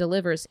pen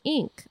delivers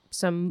ink,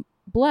 some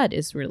blood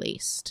is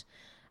released.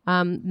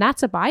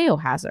 That's a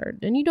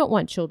biohazard, and you don't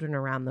want children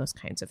around those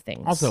kinds of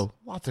things. Also,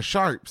 lots of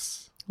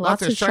sharps.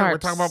 Lots of sharps. We're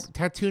talking about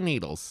tattoo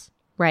needles.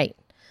 Right.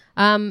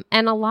 And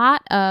a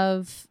lot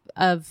of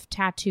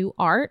tattoo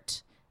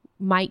art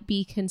might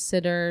be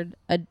considered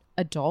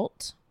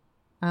adult.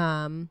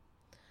 And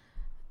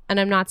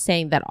I'm not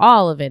saying that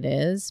all of it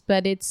is,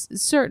 but it's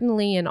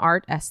certainly an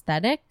art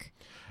aesthetic.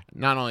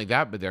 Not only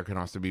that, but there can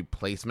also be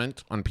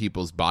placement on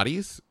people's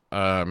bodies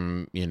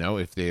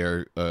If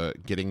they're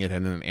getting it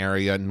in an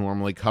area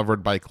normally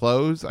covered by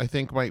clothes, I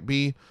think might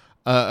be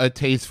a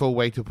tasteful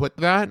way to put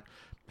that.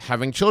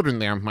 Having children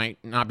there might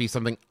not be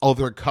something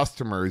other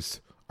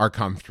customers are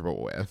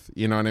comfortable with.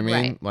 You know what I mean?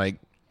 Right. Like,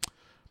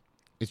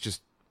 it's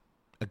just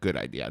a good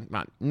idea.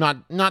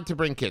 Not to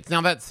bring kids.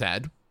 Now, that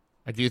said,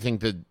 I do think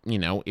that,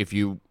 if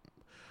you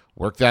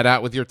work that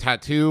out with your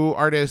tattoo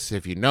artists,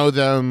 if you know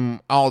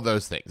them, all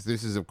those things.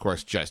 This is, of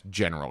course, just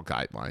general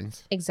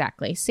guidelines.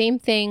 Exactly. Same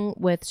thing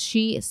with,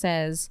 she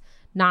says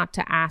not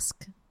to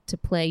ask to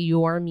play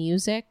your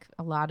music.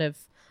 A lot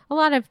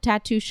of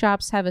tattoo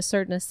shops have a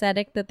certain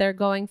aesthetic that they're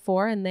going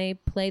for, and they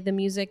play the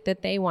music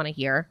that they want to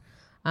hear.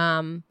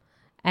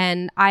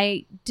 And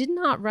I did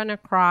not run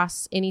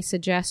across any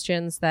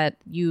suggestions that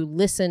you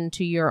listen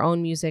to your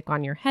own music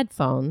on your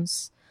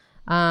headphones.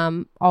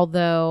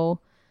 Although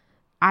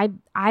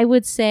I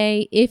would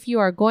say if you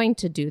are going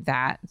to do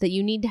that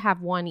you need to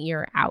have one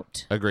ear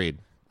out. Agreed.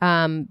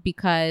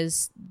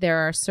 Because there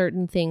are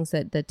certain things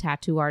that the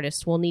tattoo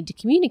artist will need to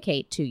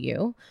communicate to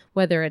you,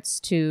 whether it's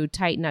to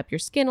tighten up your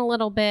skin a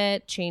little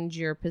bit, change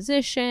your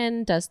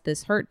position, does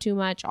this hurt too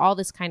much, all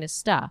this kind of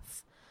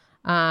stuff.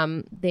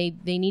 They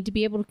need to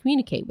be able to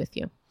communicate with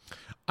you.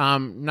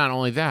 Not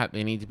only that,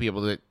 they need to be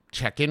able to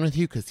check in with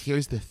you, because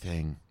here's the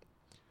thing.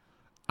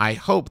 I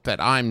hope that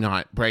I'm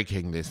not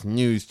breaking this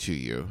news to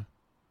you.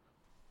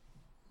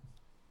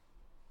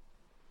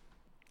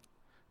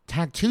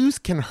 Tattoos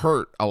can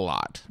hurt a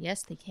lot.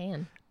 Yes, they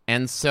can.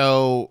 And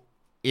so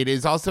it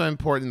is also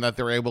important that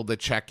they're able to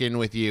check in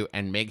with you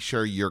and make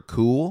sure you're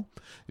cool.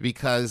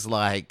 Because,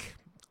 like,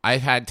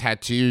 I've had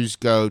tattoos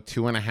go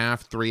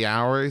 2.5, 3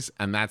 hours,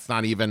 and that's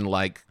not even,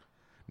 like,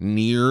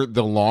 near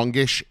the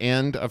longish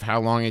end of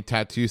how long a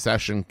tattoo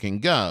session can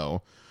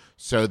go.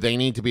 So they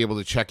need to be able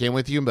to check in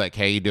with you and be like,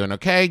 hey, you doing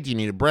okay? Do you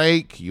need a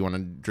break? You want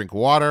to drink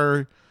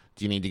water?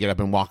 Do you need to get up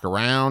and walk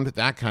around?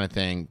 That kind of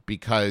thing.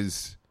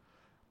 Because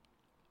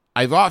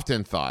I've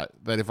often thought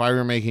that if I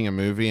were making a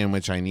movie in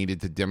which I needed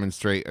to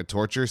demonstrate a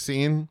torture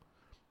scene,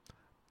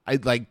 I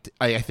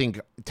think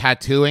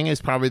tattooing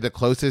is probably the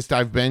closest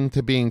I've been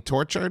to being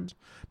tortured,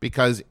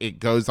 because it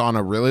goes on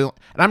a really,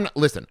 and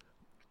listen,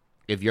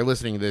 if you're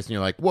listening to this and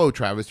you're like, whoa,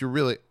 Travis,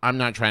 I'm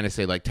not trying to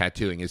say like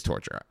tattooing is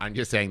torture. I'm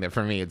just saying that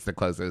for me, it's the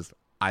closest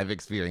I've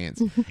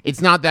experienced.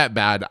 It's not that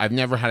bad. I've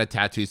never had a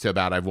tattoo so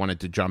bad I've wanted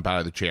to jump out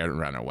of the chair and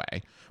run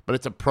away. But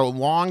it's a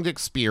prolonged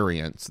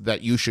experience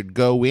that you should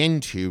go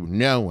into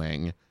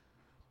knowing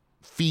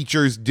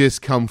features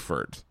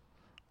discomfort.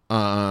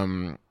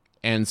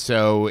 And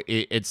so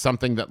it's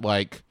something that,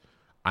 like,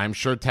 I'm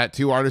sure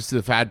tattoo artists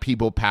have had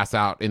people pass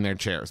out in their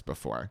chairs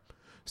before.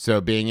 So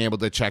being able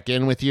to check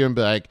in with you and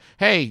be like,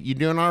 hey, you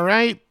doing all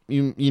right?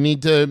 You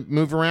need to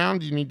move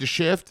around? You need to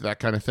shift? That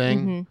kind of thing.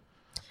 Mm-hmm.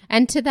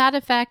 And to that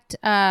effect,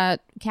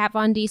 Kat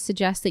Von D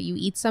suggests that you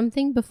eat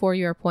something before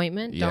your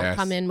appointment. Yes. Don't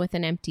come in with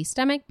an empty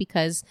stomach,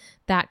 because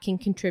that can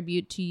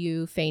contribute to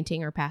you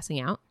fainting or passing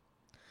out.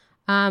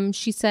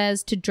 She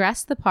says to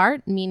dress the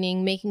part,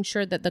 meaning making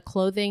sure that the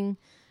clothing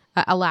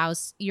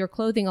allows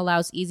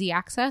easy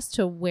access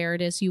to where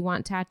it is you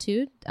want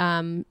tattooed.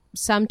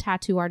 Some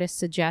tattoo artists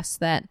suggest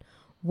that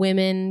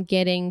women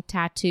getting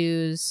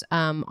tattoos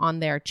on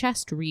their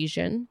chest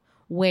region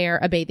wear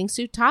a bathing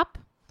suit top,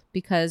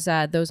 because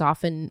those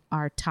often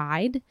are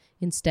tied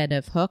instead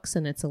of hooks,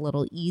 and it's a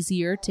little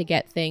easier to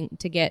get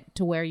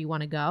to where you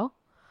want to go.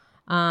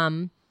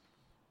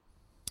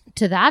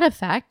 To that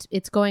effect,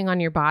 it's going on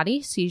your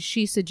body. So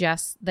she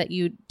suggests that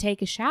you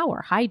take a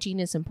shower. Hygiene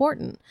is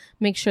important.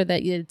 Make sure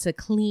that it's a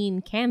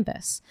clean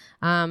canvas.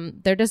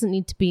 There doesn't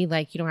need to be,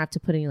 like, you don't have to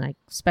put any like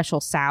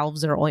special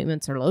salves or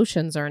ointments or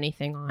lotions or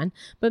anything on,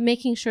 but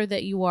making sure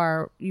that you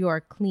are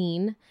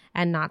clean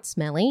and not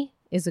smelly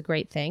is a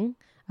great thing,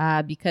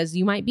 because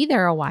you might be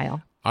there a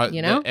while.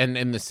 And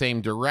in the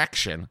same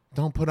direction,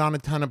 don't put on a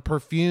ton of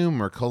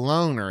perfume or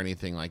cologne or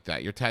anything like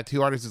that. Your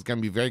tattoo artist is going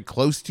to be very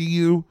close to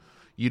you.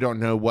 You don't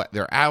know what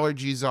their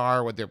allergies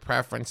are, what their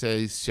preference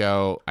is.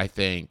 So I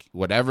think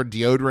whatever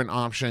deodorant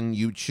option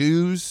you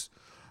choose,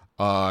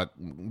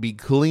 be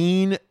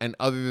clean. And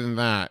other than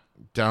that,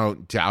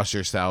 don't douse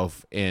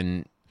yourself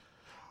in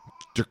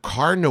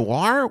Drakkar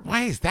Noir.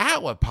 Why is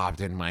that what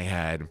popped in my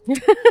head?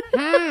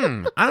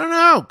 I don't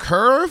know.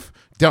 Curve.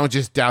 Don't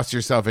just douse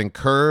yourself in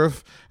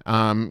Curve.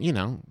 Don't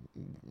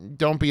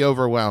be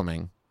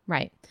overwhelming.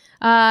 Right.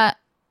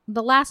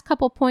 The last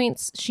couple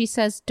points, she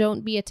says,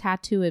 don't be a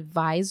tattoo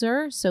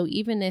advisor. So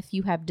even if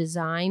you have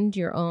designed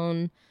your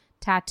own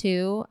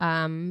tattoo,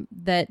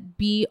 that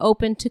be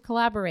open to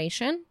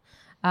collaboration.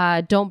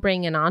 Don't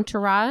bring an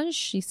entourage.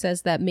 She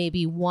says that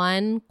maybe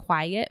one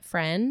quiet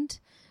friend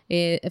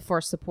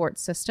for support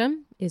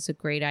system is a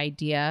great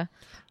idea,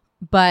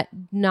 but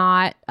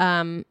not,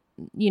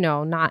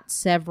 not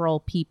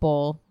several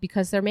people,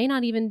 because there may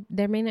not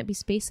be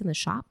space in the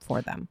shop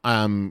for them.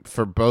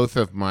 For both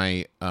of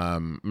my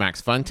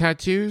Max Fun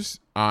tattoos,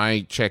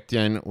 I checked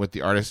in with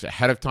the artist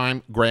ahead of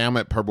time. Graham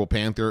at Purple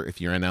Panther, if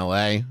you're in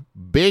LA,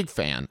 big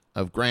fan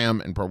of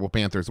Graham and Purple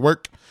Panther's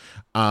work.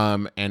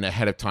 And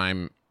ahead of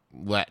time,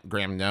 let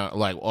Graham know,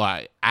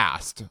 I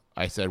asked,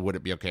 I said, would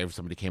it be okay if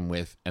somebody came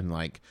with and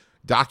like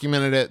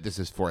documented it? This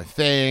is for a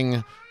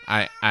thing.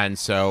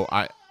 So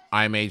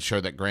I made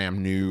sure that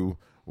Graham knew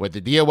what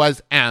the deal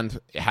was, and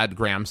had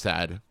Graham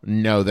said,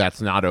 no,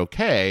 that's not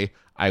okay,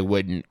 I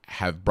wouldn't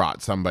have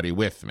brought somebody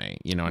with me.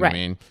 You know what I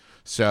mean?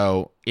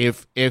 So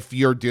if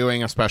you're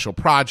doing a special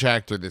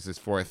project or this is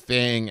for a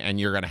thing and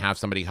you're going to have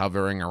somebody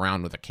hovering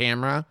around with a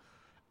camera,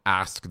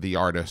 ask the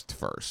artist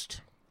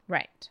first.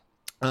 Right.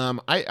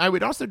 I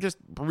would also just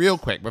real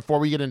quick before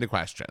we get into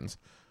questions,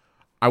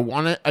 I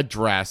want to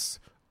address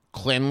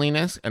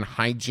cleanliness and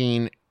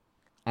hygiene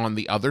on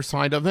the other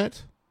side of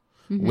it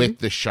with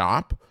the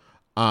shop.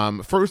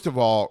 First of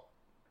all,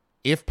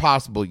 if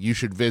possible, you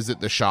should visit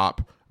the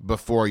shop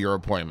before your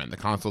appointment. The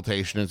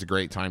consultation is a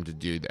great time to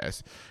do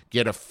this.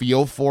 Get a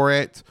feel for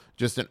it,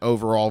 just an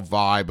overall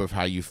vibe of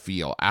how you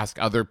feel. Ask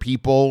other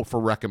people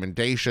for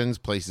recommendations,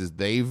 places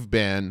they've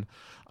been.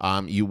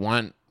 You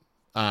want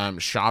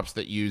shops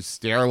that use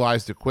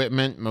sterilized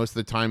equipment. Most of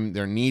the time,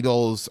 their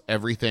needles,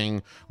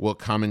 everything will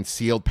come in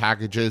sealed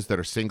packages that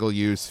are single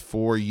use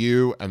for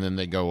you, and then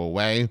they go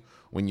away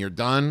when you're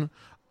done.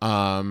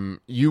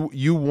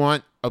 You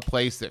want a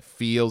place that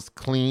feels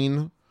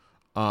clean.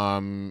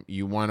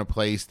 You want a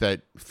place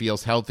that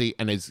feels healthy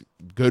and is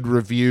good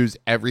reviews,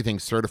 everything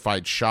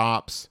certified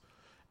shops,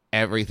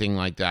 everything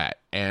like that.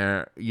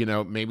 And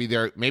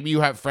maybe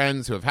you have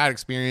friends who have had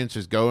experience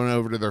just going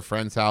over to their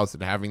friend's house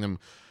and having them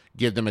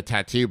give them a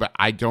tattoo, but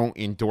I don't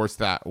endorse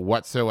that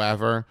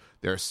whatsoever.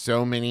 There are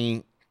so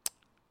many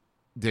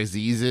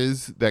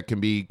diseases that can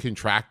be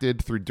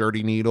contracted through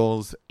dirty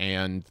needles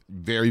and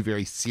very,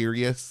 very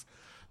serious,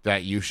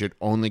 that you should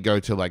only go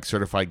to like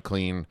certified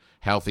clean,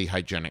 healthy,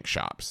 hygienic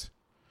shops.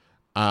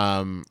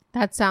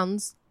 That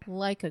sounds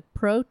like a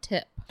pro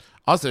tip.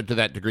 Also, to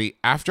that degree,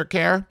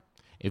 aftercare.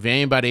 If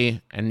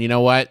anybody, and you know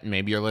what,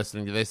 maybe you're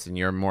listening to this and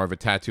you're more of a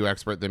tattoo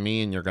expert than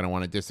me and you're going to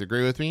want to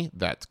disagree with me,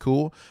 that's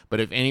cool. But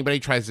if anybody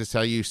tries to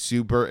sell you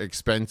super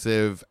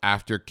expensive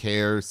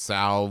aftercare,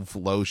 salve,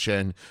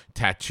 lotion,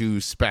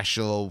 tattoo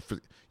special,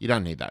 you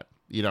don't need that.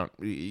 You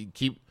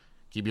keep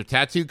your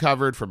tattoo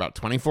covered for about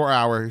 24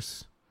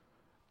 hours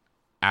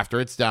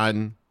after it's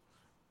done,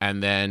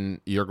 and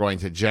then you're going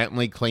to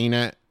gently clean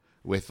it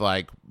with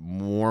like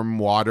warm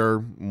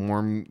water,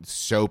 warm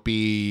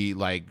soapy,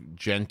 like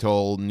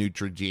gentle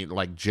Neutrogena,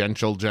 like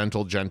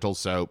gentle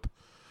soap.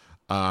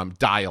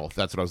 Dial,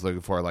 that's what I was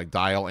looking for, like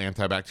Dial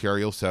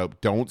antibacterial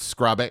soap. Don't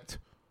scrub it,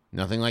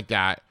 nothing like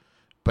that.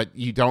 But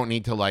you don't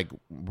need to like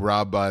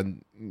rub a,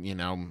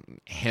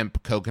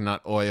 hemp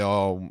coconut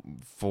oil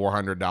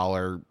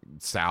 $400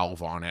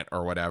 salve on it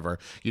or whatever.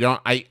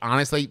 I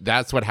honestly,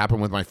 that's what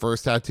happened with my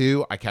first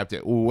tattoo. I kept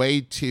it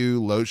way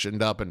too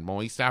lotioned up and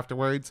moist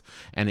afterwards,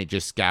 and it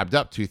just scabbed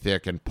up too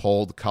thick and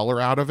pulled color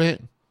out of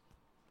it.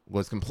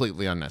 Was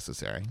completely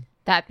unnecessary.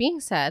 That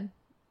being said,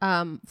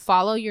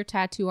 follow your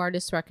tattoo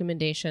artist's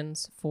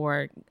recommendations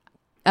for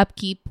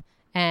upkeep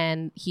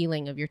and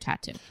healing of your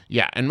tattoo.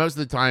 Yeah, and most of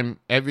the time,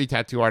 every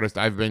tattoo artist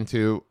I've been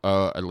to,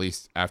 at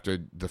least after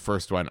the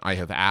first one, I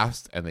have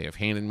asked, and they have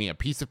handed me a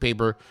piece of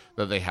paper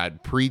that they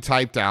had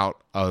pre-typed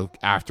out of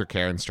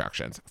aftercare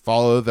instructions.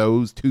 Follow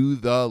those to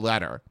the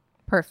letter.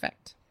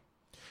 Perfect.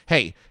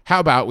 Hey, how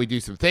about we do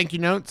some thank you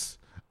notes,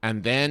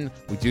 and then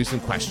we do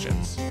some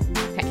questions.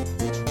 Okay.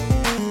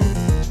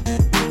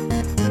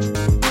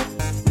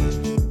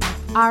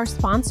 Our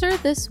sponsor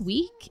this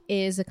week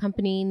is a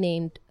company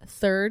named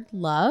Third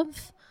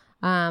Love,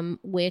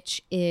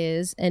 which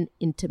is an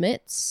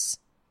intimates.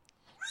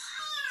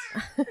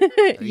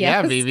 Yes.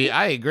 Yeah, baby,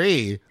 I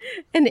agree.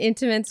 An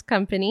intimates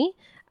company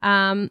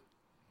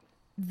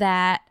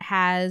that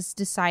has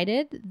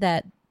decided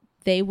that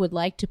they would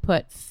like to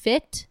put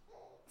fit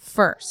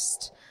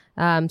first.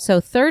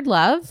 So Third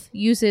Love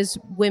uses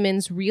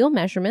women's real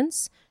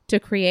measurements to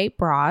create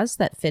bras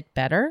that fit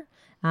better.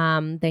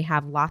 They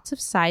have lots of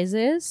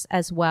sizes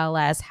as well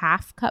as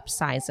half cup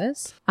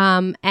sizes.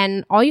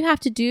 And all you have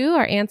to do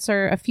are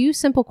answer a few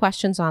simple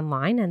questions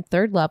online, and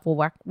Third Love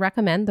will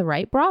recommend the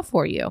right bra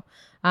for you.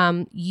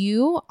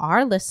 You,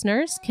 our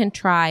listeners, can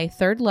try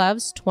Third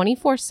Love's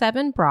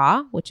 24/7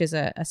 bra, which is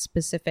a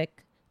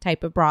specific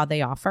type of bra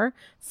they offer,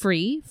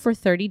 free for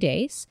 30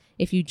 days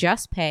if you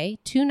just pay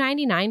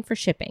 $2.99 for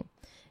shipping.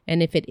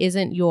 And if it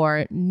isn't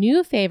your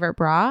new favorite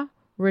bra,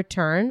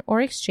 return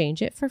or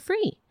exchange it for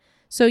free.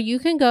 So you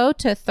can go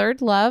to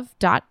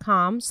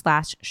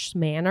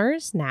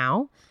thirdlove.com/schmanners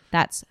now.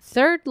 That's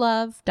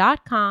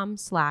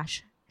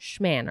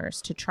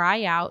thirdlove.com/schmanners to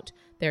try out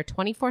their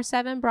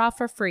 24/7 bra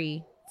for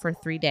free for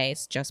 3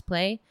 days. Just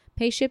pay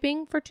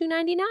shipping for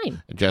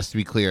 $2.99. Just to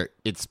be clear,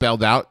 it's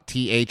spelled out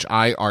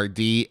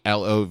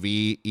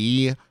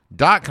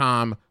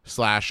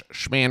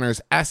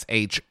thirdlove.com/schmanners,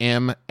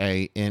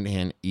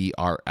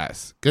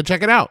 SHMANNERS. Go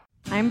check it out.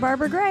 I'm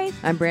Barbara Gray.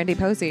 I'm Brandy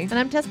Posey. And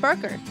I'm Tess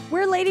Barker.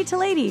 We're Lady to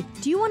Lady.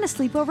 Do you want to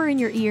sleep over in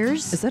your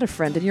ears? Is that a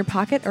friend in your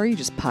pocket, or are you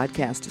just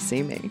podcast to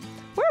see me?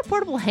 We're a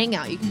portable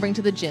hangout you can bring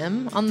to the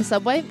gym, on the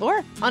subway,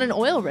 or on an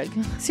oil rig.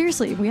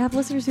 Seriously, we have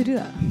listeners who do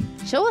that.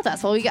 Chill with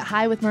us while we get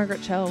high with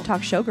Margaret Cho.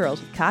 Talk showgirls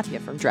with Katya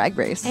from Drag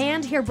Race.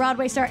 And hear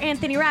Broadway star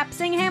Anthony Rapp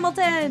sing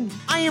Hamilton.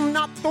 I am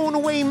not throwing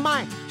away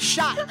my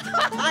shot.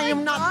 I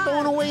am not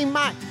throwing away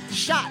my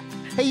shot.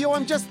 Hey, yo,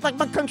 I'm just like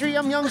my country.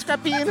 I'm young,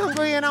 scrappy, and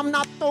hungry, and I'm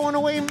not throwing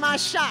away my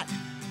shot.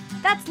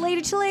 That's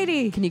Lady to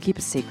Lady. Can you keep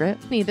a secret?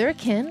 Neither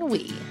can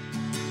we.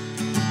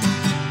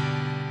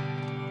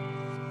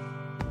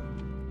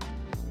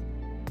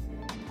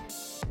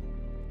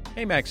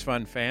 Hey Max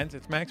Fun fans,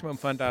 it's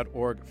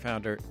MaximumFun.org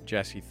founder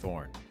Jesse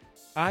Thorne.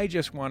 I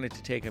just wanted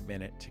to take a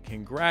minute to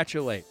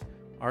congratulate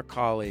our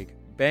colleague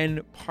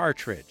Ben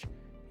Partridge.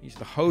 He's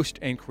the host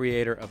and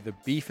creator of the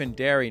Beef and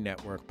Dairy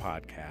Network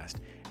podcast,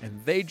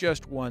 and they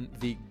just won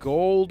the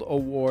Gold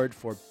Award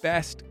for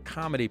Best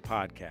Comedy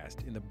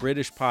Podcast in the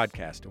British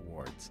Podcast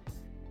Awards.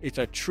 It's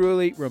a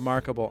truly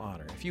remarkable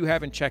honor. If you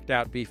haven't checked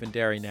out Beef and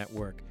Dairy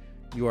Network,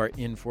 you are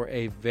in for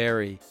a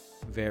very,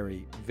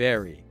 very,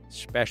 very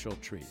special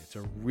treat. It's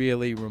a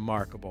really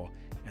remarkable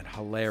and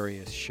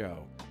hilarious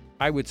show.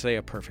 I would say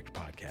a perfect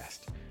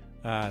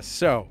podcast.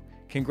 So,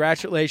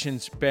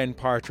 congratulations, Ben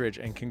Partridge,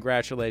 and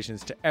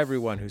congratulations to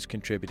everyone who's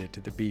contributed to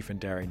the Beef and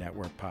Dairy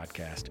Network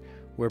podcast.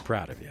 We're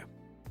proud of you.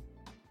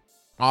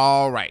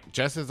 All right,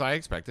 just as I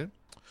expected,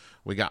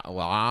 we got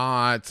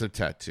lots of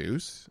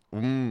tattoos.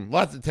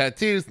 Lots of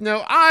tattoos.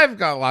 No, I've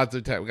got lots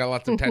of tattoos. We got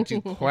lots of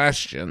tattoo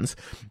questions.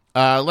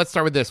 Let's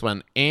start with this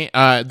one.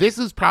 This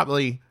is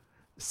probably...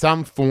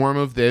 Some form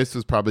of this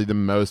was probably the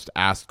most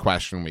asked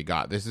question we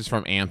got. This is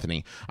from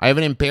Anthony. I have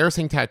an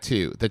embarrassing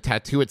tattoo. The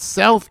tattoo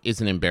itself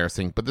isn't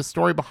embarrassing, but the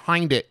story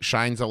behind it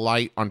shines a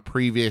light on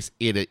previous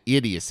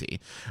idiocy.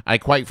 I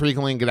quite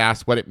frequently get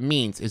asked what it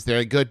means. Is there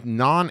a good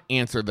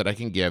non-answer that I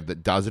can give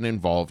that doesn't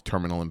involve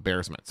terminal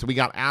embarrassment? So we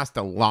got asked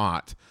a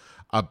lot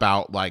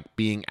about like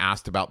being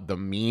asked about the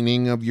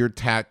meaning of your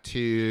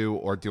tattoo,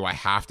 or do I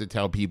have to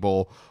tell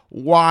people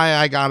why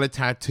I got a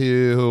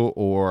tattoo,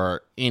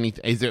 or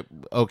anything? Is it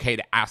okay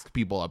to ask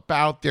people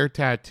about their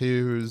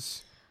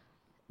tattoos?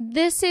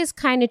 This is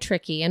kind of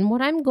tricky, and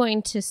what I'm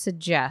going to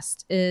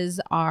suggest is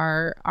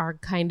our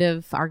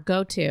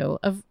go-to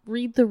of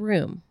read the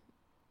room.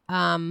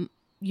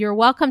 You're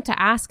welcome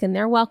to ask, and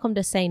they're welcome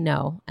to say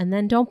no, and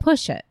then don't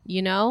push it,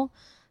 you know?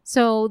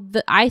 So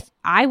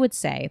I would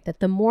say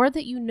that the more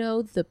that you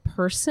know the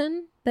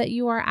person that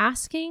you are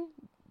asking,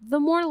 the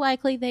more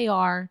likely they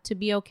are to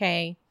be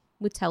okay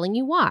with telling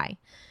you why.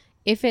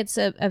 If it's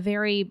a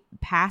very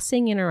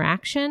passing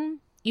interaction,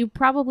 you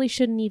probably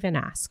shouldn't even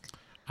ask.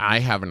 I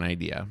have an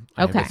idea.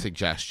 I have a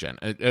suggestion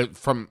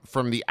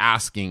from the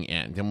asking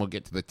end, and we'll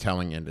get to the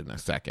telling end in a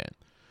second.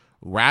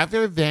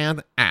 Rather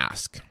than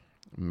ask,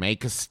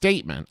 make a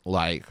statement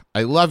like,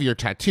 I love your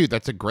tattoo.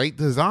 That's a great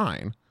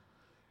design.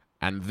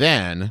 And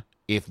then,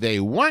 if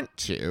they want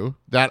to,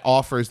 that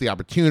offers the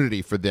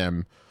opportunity for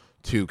them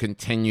to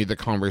continue the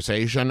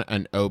conversation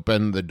and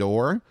open the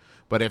door.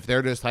 But if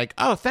they're just like,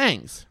 oh,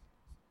 thanks,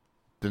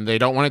 then they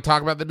don't want to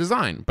talk about the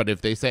design. But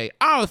if they say,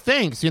 oh,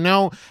 thanks,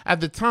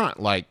 at the time,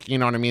 like, you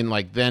know what I mean?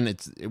 Like, then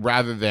it's,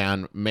 rather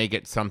than make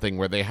it something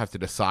where they have to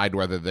decide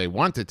whether they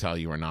want to tell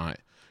you or not,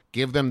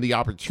 give them the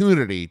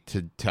opportunity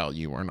to tell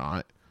you or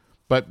not.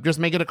 But just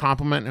make it a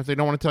compliment. If they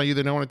don't want to tell you,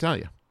 they don't want to tell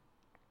you.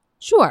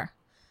 Sure.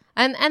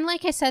 And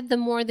like I said, the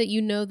more that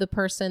you know the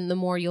person, the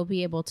more you'll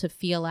be able to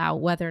feel out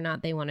whether or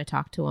not they want to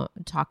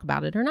talk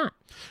about it or not.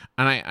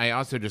 And I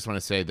also just want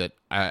to say that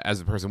as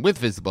a person with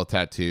visible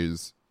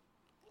tattoos,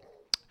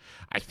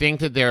 I think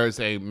that there's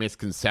a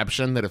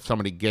misconception that if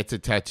somebody gets a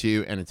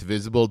tattoo and it's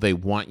visible, they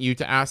want you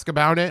to ask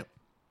about it.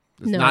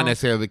 It's not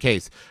necessarily the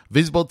case.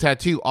 Visible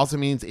tattoo also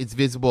means it's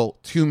visible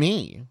to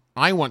me.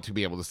 I want to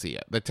be able to see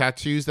it. The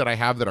tattoos that I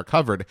have that are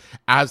covered,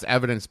 as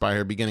evidenced by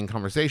our beginning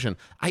conversation,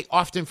 I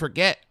often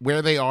forget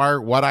where they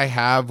are, what I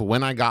have,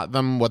 when I got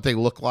them, what they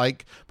look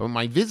like. But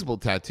my visible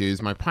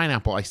tattoos, my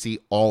pineapple, I see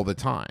all the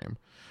time.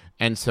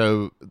 And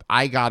so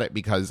I got it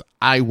because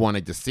I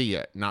wanted to see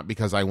it, not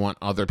because I want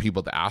other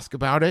people to ask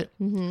about it.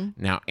 Mm-hmm.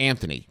 Now,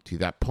 Anthony, to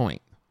that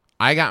point,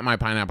 I got my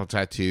pineapple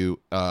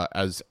tattoo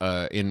as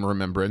in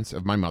remembrance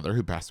of my mother,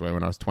 who passed away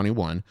when I was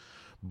 21.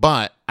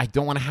 But I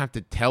don't want to have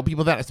to tell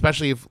people that,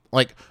 especially if,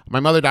 like, my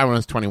mother died when I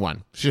was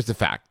 21. It's just a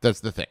fact. That's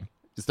the thing.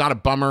 It's not a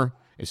bummer.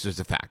 It's just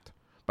a fact.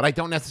 But I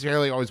don't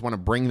necessarily always want to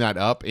bring that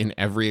up in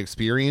every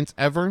experience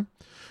ever.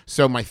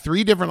 So my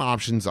 3 different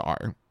options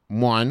are,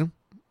 1,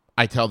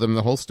 I tell them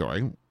the whole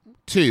story.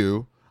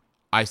 2,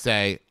 I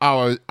say,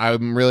 oh,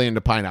 I'm really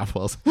into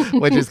pineapples,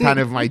 which is kind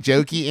of my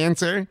jokey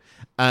answer.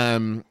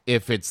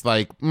 If it's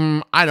like,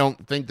 I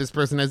don't think this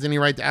person has any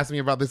right to ask me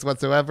about this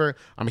whatsoever.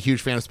 I'm a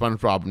huge fan of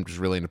SpongeBob. I'm just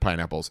really into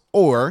pineapples.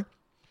 Or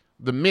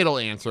the middle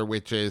answer,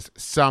 which is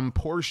some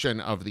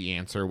portion of the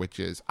answer, which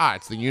is,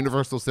 it's the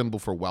universal symbol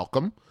for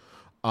welcome.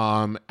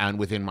 And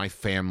within my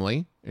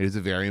family, it is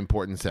a very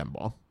important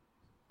symbol.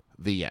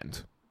 The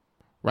end.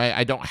 Right?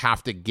 I don't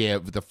have to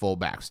give the full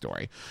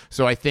backstory.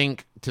 So I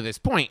think to this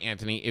point,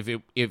 Anthony,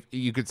 if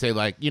you could say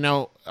like,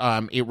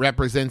 it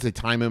represents a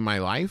time in my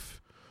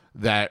life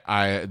that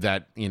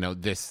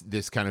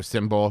this kind of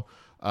symbol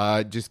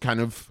just kind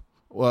of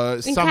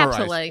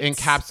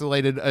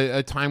encapsulated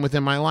a time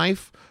within my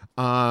life.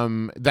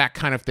 That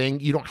kind of thing.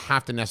 You don't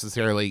have to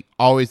necessarily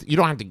you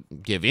don't have to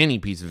give any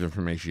piece of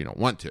information you don't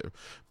want to,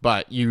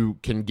 but you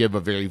can give a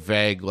very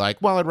vague,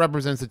 like, well, it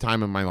represents a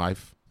time in my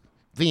life.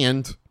 The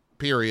end,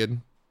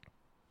 period.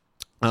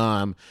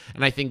 And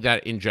I think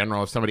that in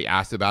general, if somebody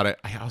asks about it,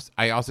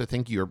 I also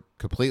think you're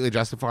completely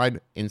justified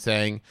in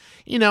saying,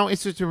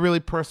 it's just a really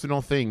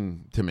personal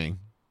thing to me.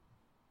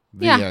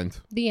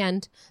 The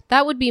end.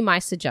 That would be my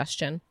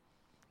suggestion.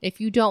 If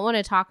you don't want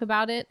to talk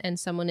about it and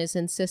someone is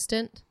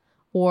insistent,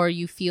 or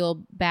you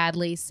feel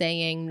badly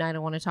saying, I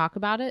don't want to talk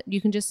about it, you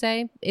can just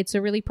say, it's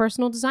a really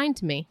personal design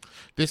to me.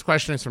 This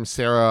question is from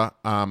Sarah.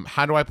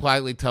 How do I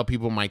politely tell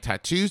people my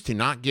tattoos to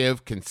not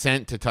give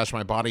consent to touch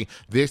my body?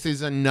 This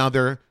is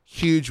another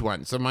huge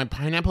one. So my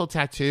pineapple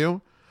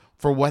tattoo,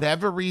 for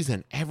whatever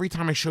reason, every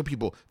time I show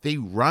people, they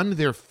run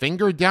their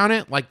finger down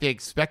it like they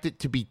expect it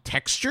to be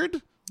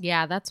textured.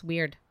 Yeah, that's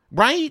weird.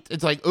 Right?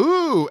 It's like,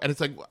 ooh. And it's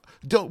like,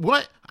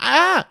 what?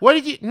 What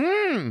did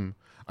you...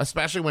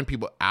 Especially when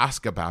people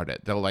ask about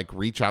it, they'll like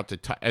reach out to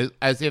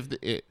as if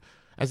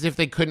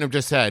they couldn't have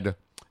just said,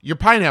 your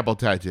pineapple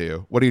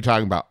tattoo. What are you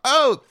talking about?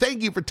 Oh,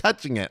 thank you for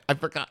touching it. I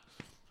forgot.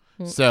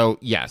 So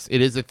yes, it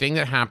is a thing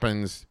that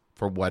happens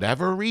for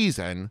whatever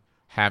reason.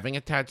 Having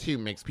a tattoo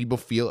makes people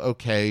feel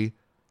okay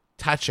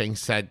touching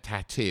said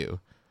tattoo.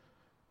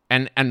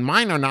 And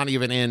mine are not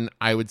even in,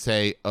 I would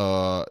say,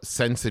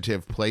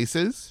 sensitive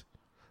places,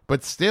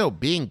 but still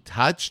being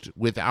touched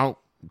without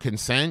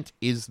consent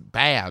is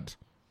bad.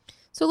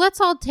 So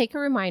let's all take a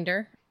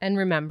reminder and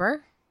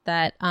remember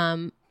that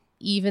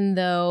even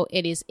though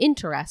it is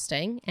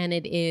interesting and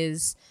it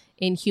is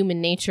in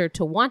human nature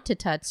to want to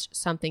touch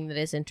something that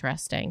is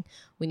interesting,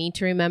 we need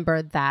to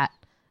remember that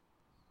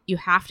you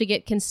have to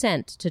get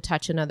consent to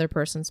touch another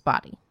person's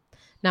body.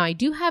 Now, I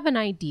do have an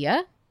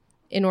idea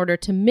in order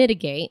to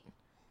mitigate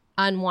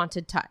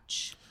unwanted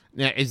touch.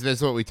 Now, is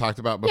this what we talked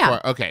about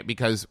before? Yeah. Okay,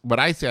 because what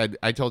I said,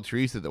 I told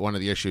Teresa that one of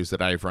the issues that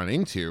I've run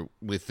into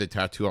with the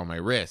tattoo on my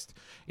wrist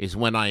is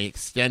when I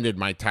extended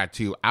my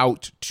tattoo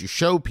out to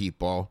show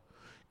people,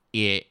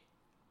 it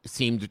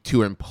seemed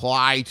to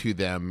imply to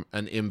them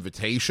an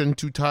invitation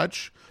to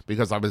touch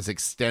because I was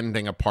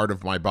extending a part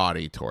of my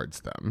body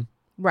towards them.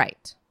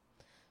 Right.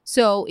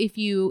 So if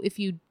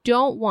you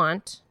don't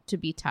want to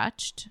be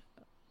touched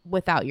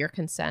without your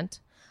consent,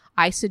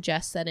 I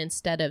suggest that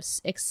instead of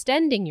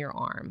extending your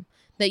arm,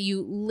 that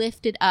you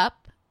lift it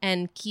up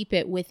and keep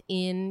it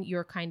within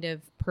your kind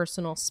of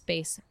personal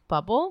space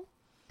bubble,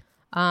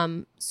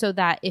 so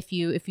that if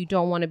you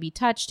don't want to be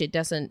touched, it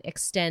doesn't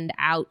extend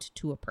out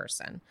to a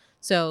person.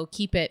 So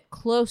keep it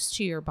close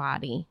to your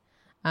body.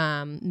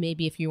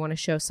 Maybe if you want to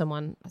show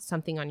someone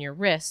something on your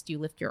wrist, you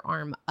lift your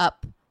arm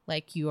up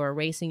like you are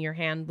raising your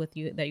hand with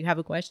you that you have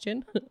a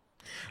question,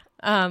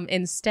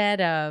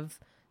 instead of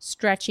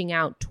stretching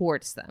out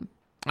towards them.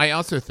 I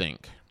also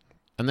think,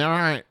 and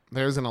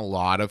there isn't a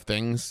lot of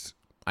things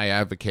I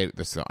advocate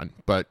this on,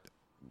 but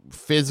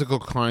physical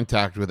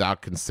contact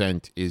without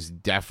consent is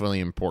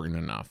definitely important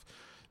enough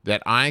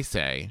that I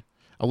say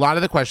a lot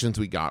of the questions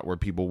we got were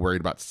people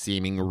worried about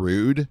seeming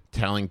rude,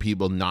 telling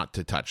people not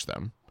to touch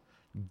them.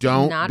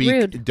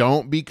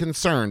 Don't be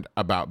concerned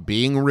about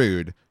being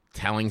rude,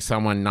 telling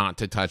someone not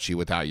to touch you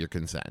without your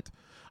consent.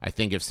 I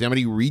think if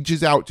somebody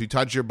reaches out to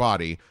touch your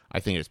body, I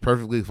think it's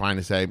perfectly fine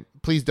to say,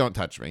 please don't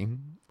touch me.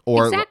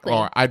 Or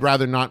I'd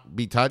rather not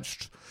be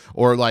touched.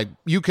 Or like,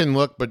 you can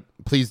look, but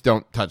please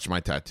don't touch my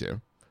tattoo.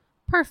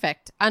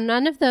 Perfect.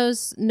 None of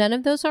those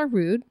are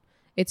rude.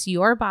 It's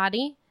your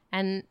body.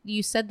 And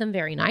you said them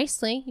very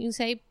nicely. You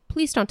say,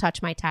 please don't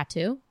touch my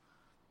tattoo.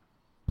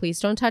 Please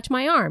don't touch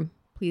my arm.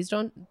 Please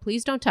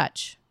don't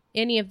touch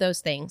any of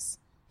those things.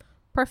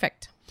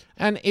 Perfect.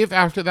 And if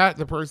after that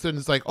the person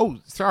is like, oh,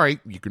 sorry,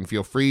 you can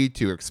feel free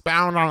to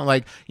expound on it.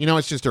 Like,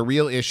 it's just a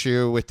real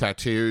issue with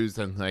tattoos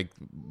and like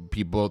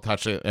people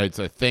touch it. It's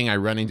a thing I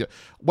run into.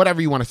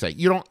 Whatever you want to say.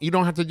 You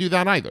don't have to do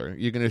that either.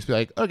 You can just be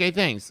like, okay,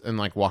 thanks, and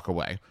like walk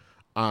away.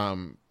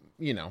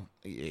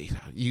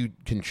 You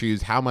can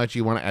choose how much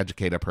you want to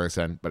educate a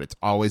person, but it's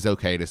always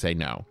okay to say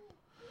no.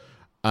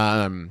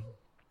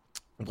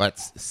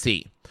 Let's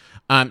see.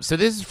 So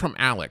this is from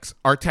Alex.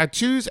 Are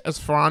tattoos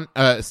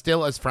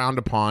still as frowned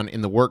upon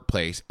in the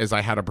workplace as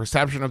I had a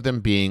perception of them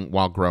being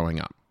while growing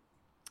up?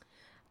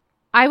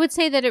 I would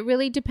say that it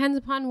really depends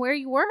upon where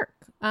you work,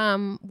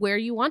 where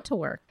you want to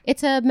work.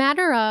 It's a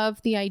matter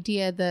of the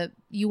idea that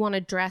you want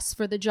to dress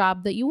for the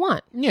job that you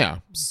want. Yeah.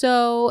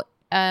 So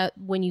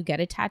when you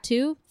get a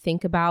tattoo,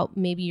 think about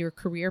maybe your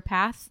career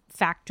path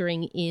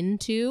factoring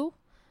into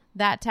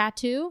that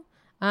tattoo.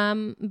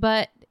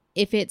 But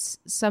if it's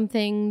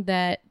something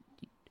that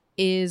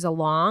is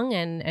along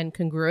and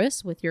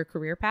congruous with your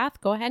career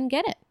path, go ahead and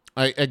get it.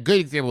 A good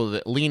example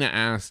that Lena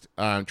asked,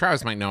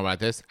 Travis might know about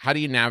this. How do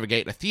you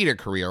navigate a theater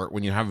career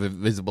when you have a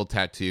visible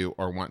tattoo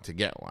or want to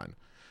get one?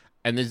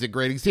 And there's a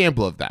great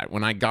example of that.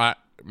 When I got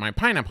my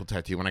pineapple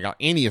tattoo, when I got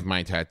any of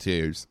my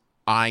tattoos,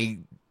 I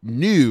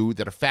knew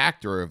that a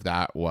factor of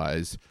that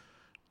was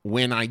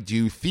when I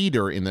do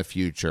theater in the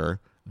future,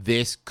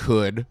 this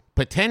could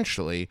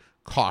potentially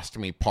cost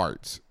me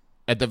parts.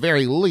 At the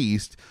very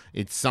least,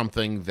 it's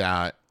something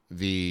that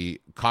the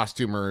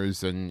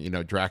costumers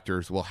and,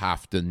 directors will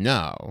have to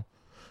know.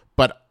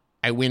 But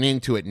I went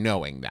into it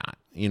knowing that.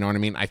 You know what I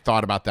mean? I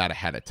thought about that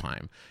ahead of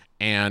time.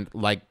 And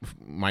like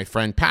my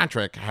friend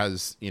Patrick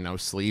has,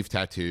 sleeve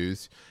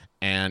tattoos,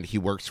 and he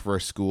works for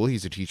a school.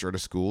 He's a teacher at a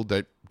school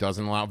that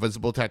doesn't allow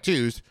visible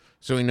tattoos.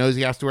 So he knows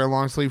he has to wear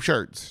long sleeve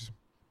shirts.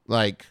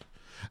 Like,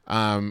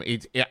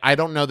 I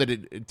don't know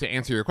that to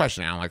answer your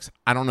question, Alex,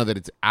 I don't know that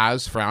it's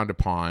as frowned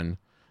upon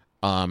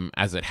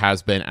as it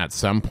has been at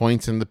some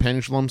points in the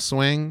pendulum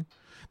swing.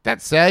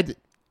 That said,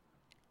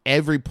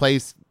 every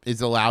place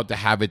is allowed to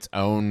have its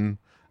own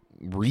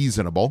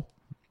reasonable,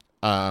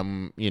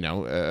 what's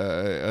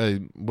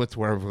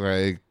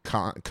whatever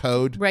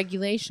code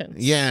regulations.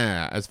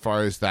 Yeah, as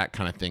far as that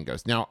kind of thing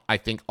goes. Now, I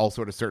think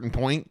also at a certain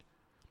point,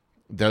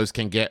 those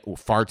can get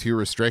far too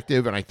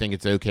restrictive, and I think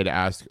it's okay to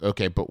ask,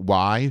 okay, but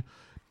why?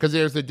 Because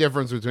there's a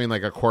difference between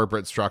like a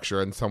corporate structure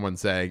and someone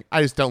saying,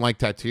 I just don't like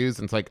tattoos,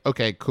 and it's like,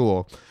 okay,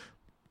 cool.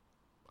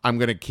 I'm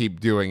going to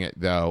keep doing it,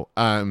 though.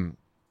 But,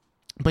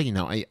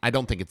 I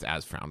don't think it's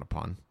as frowned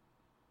upon.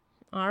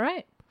 All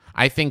right.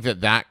 I think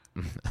that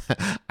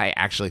I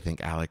actually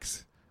think,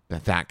 Alex,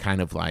 that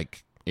kind of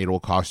like it'll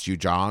cost you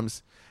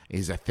jobs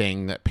is a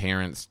thing that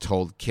parents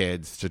told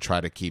kids to try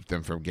to keep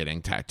them from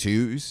getting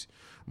tattoos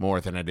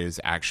more than it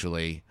is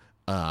actually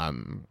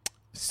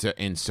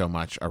in so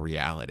much a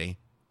reality.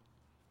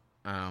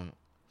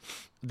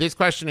 This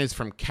question is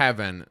from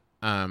Kevin.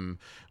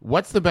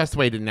 What's the best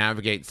way to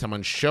navigate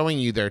someone showing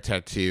you their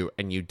tattoo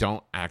and you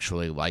don't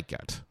actually like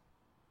it?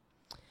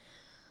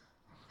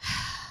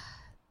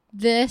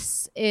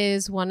 This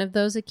is one of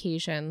those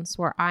occasions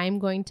where I'm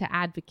going to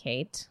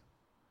advocate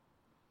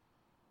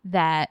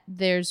that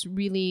there's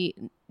really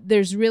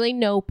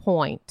no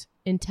point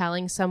in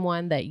telling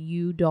someone that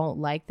you don't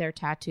like their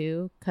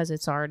tattoo because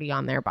it's already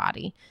on their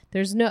body.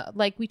 There's no,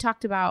 like we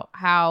talked about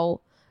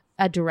how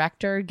a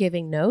director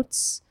giving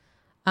notes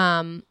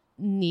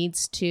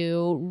needs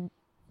to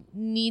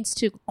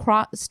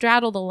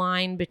straddle the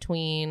line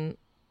between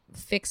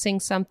fixing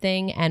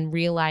something and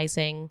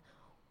realizing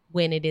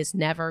when it is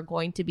never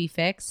going to be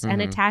fixed.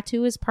 And a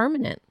tattoo is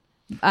permanent.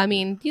 I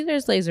mean,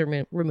 there's laser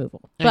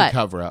removal And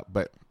cover up,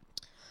 but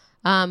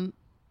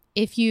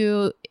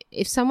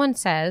if someone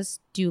says,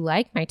 do you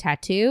like my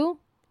tattoo?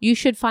 You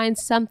should find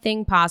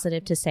something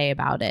positive to say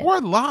about it.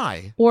 Or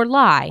lie.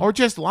 Or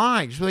just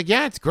lie. Just be like,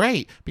 yeah, it's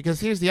great. Because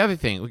here's the other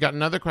thing. We got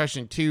another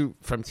question, too,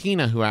 from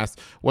Tina, who asked,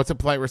 what's a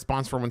polite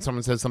response for when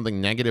someone says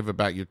something negative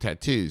about your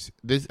tattoos?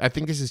 I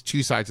think this is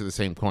two sides of the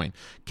same coin.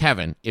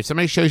 Kevin, if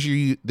somebody shows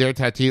you their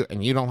tattoo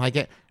and you don't like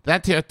it,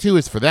 that tattoo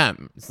is for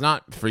them. It's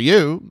not for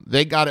you.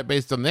 They got it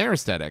based on their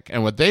aesthetic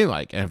and what they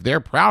like. And if they're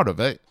proud of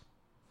it,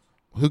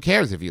 who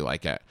cares if you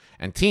like it?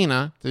 And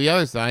Tina, to the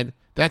other side,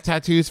 that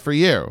tattoo is for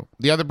you.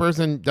 The other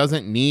person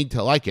doesn't need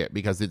to like it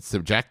because it's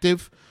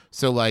subjective.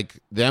 So like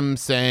them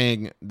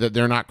saying that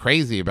they're not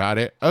crazy about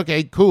it.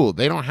 Okay, cool.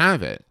 They don't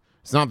have it.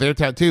 It's not their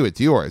tattoo. It's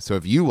yours. So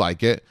if you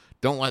like it,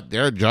 don't let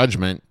their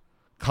judgment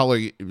color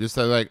you. Just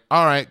say like,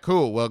 all right,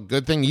 cool. Well,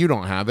 good thing you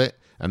don't have it.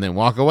 And then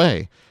walk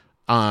away.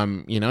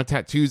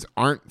 Tattoos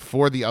aren't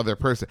for the other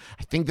person.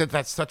 I think that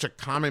that's such a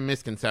common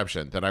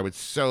misconception that I would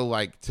so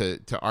like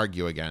to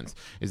argue against,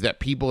 is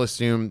that people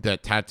assume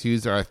that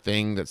tattoos are a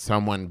thing that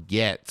someone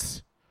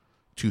gets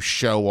to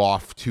show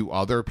off to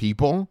other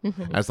people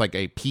as like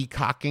a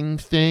peacocking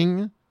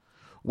thing,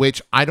 which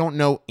I don't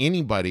know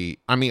anybody.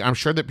 I mean, I'm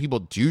sure that people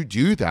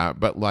do that,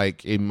 but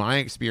like in my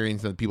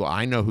experience, the people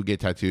I know who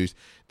get tattoos,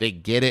 they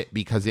get it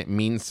because it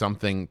means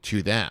something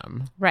to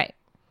them. Right.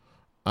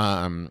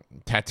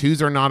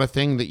 Tattoos are not a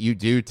thing that you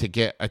do to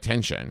get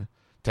attention.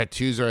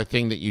 Tattoos are a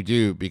thing that you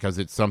do because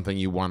it's something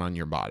you want on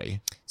your body.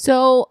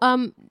 So,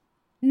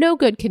 no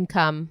good can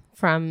come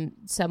from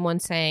someone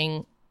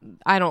saying,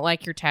 I don't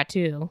like your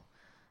tattoo.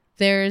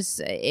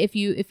 If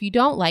you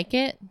don't like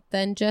it,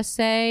 then just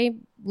say,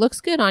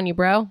 looks good on you,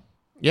 bro.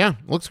 Yeah,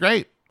 looks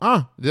great.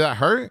 Oh, did that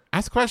hurt?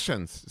 Ask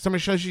questions.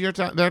 Somebody shows you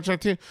their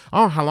tattoo.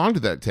 Oh, how long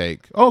did that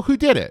take? Oh, who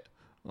did it?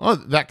 Oh,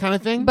 that kind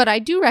of thing. But I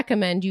do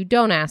recommend you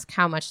don't ask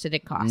how much did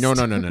it cost. No.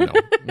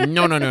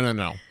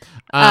 No.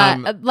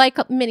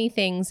 Like many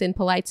things in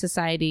polite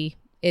society,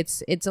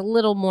 it's a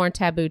little more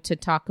taboo to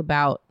talk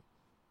about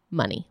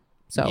money.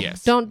 So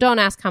yes. don't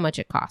ask how much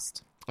it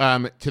cost.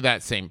 To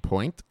that same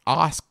point,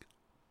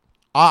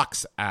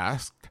 Ox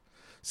asked,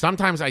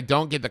 sometimes I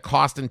don't get the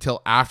cost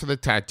until after the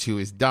tattoo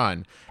is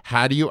done.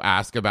 How do you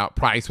ask about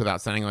price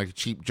without sounding like a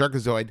cheap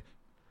jerkazoid?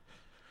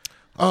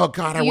 Oh,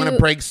 God, I want to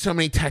break so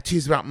many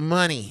tattoos about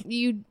money.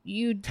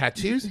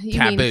 Tattoos? You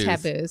taboos. mean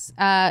taboos.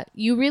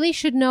 You really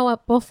should know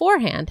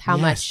beforehand how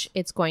much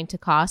it's going to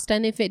cost.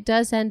 And if it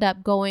does end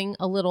up going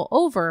a little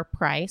over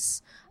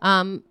price,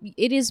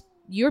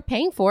 you're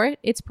paying for it.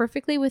 It's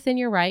perfectly within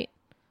your right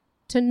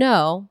to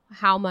know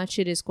how much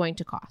it is going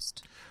to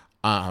cost.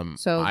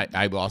 So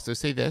I will also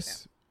say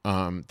this.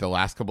 The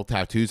last couple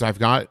tattoos I've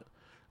got,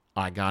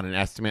 I got an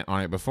estimate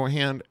on it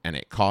beforehand, and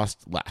it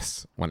cost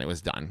less when it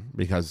was done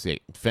because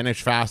it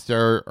finished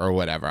faster or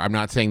whatever. I'm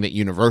not saying that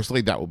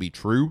universally that will be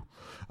true,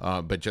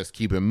 but just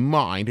keep in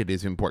mind it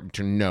is important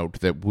to note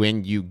that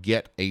when you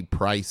get a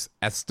price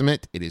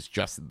estimate, it is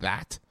just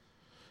that.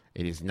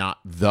 It is not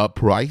the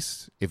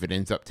price. If it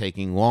ends up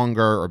taking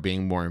longer or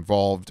being more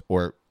involved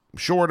or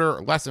shorter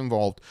or less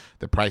involved,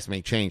 the price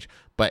may change.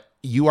 But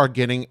you are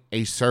getting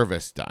a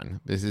service done.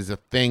 This is a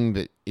thing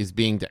that is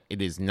being done.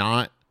 It is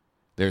not.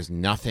 There's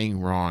nothing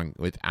wrong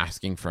with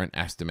asking for an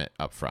estimate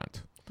up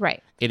front.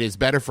 Right. It is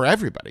better for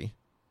everybody.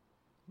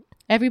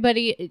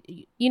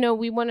 Everybody, you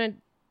want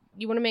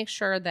to make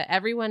sure that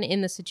everyone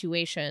in the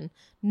situation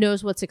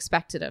knows what's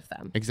expected of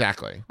them.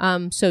 Exactly.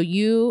 So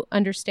you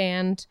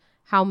understand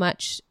how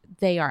much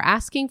they are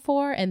asking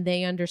for, and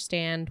they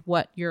understand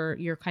what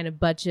your kind of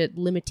budget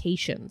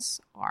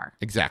limitations are.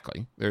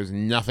 Exactly. There's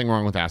nothing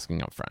wrong with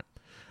asking up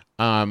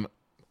front.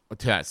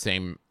 To that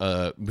same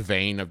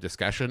vein of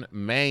discussion,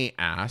 May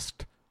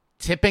asked,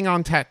 tipping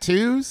on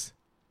tattoos?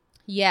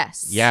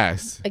 Yes.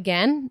 Yes.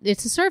 Again,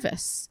 it's a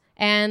service.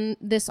 And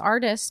this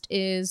artist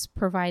is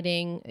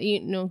providing,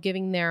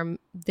 giving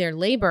their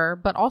labor,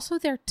 but also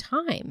their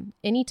time.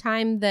 Any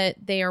time that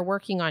they are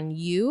working on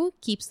you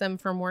keeps them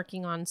from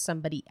working on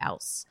somebody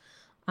else.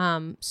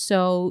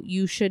 So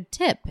you should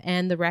tip.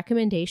 And the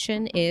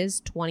recommendation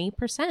is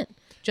 20%,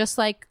 just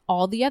like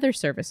all the other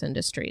service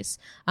industries.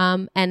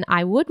 And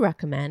I would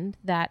recommend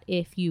that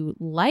if you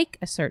like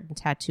a certain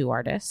tattoo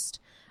artist,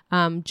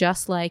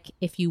 just like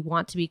if you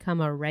want to become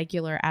a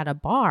regular at a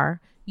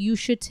bar, you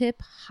should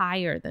tip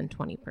higher than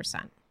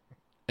 20%.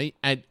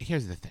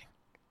 Here's the thing.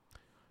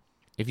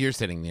 If you're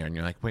sitting there and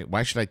you're like, wait,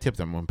 why should I tip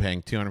them? I'm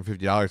paying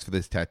 $250 for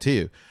this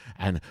tattoo.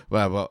 And,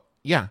 well,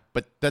 yeah,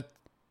 but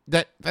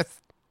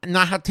that's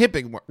not how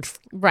tipping works.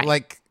 Right.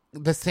 Like,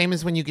 the same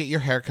as when you get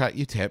your hair cut,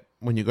 you tip.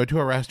 When you go to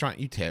a restaurant,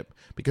 you tip.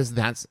 Because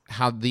that's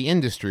how the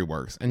industry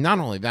works. And not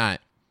only that,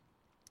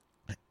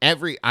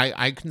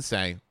 I can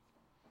say,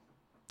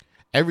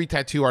 every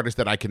tattoo artist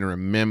that I can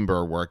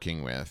remember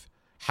working with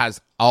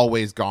has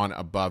always gone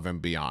above and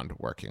beyond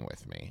working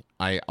with me.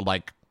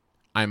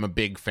 I'm a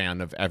big fan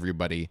of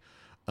everybody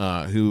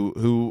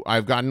who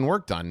I've gotten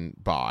work done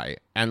by.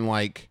 And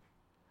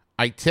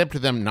I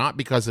tipped them not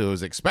because it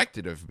was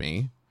expected of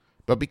me,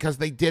 but because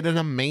they did an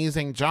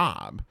amazing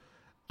job.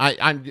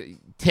 I'm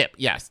tip,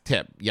 yes,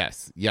 tip,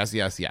 yes.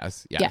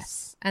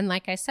 Yes. And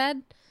like I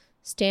said,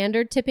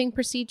 standard tipping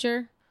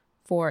procedure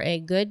for a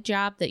good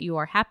job that you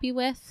are happy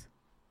with,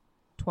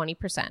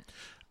 20%.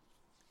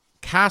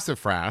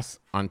 Cassafras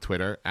on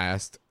Twitter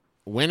asked,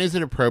 when is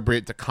it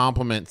appropriate to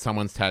compliment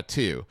someone's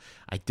tattoo?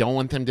 I don't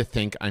want them to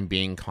think I'm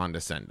being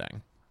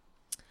condescending.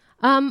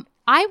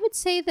 I would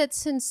say that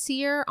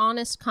sincere,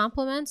 honest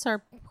compliments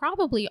are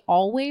probably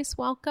always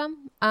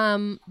welcome.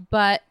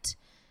 But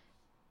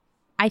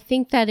I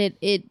think that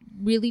it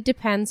really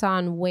depends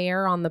on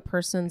where on the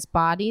person's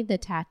body the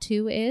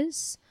tattoo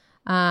is.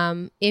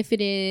 If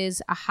it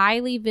is a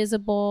highly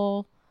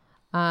visible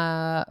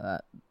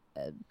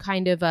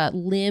kind of a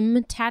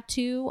limb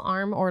tattoo,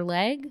 arm or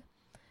leg,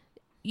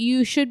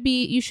 you should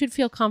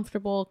feel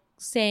comfortable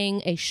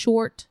saying a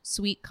short,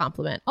 sweet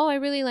compliment. Oh, I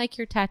really like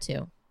your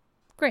tattoo.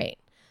 Great.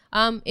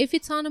 If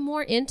it's on a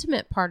more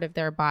intimate part of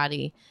their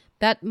body,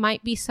 that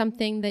might be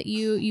something that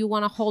you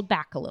want to hold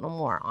back a little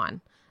more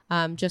on.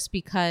 Just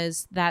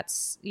because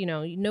that's,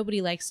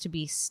 nobody likes to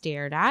be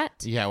stared at.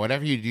 Yeah,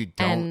 whatever you do,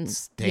 don't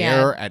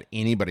stare at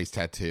anybody's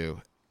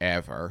tattoo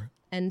ever.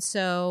 And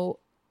so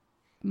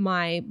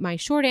my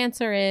short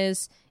answer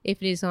is,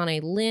 if it is on a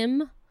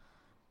limb,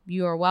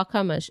 you are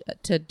welcome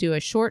to do a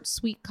short,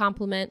 sweet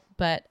compliment.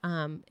 But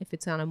if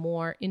it's on a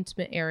more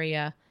intimate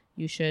area,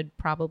 you should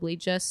probably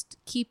just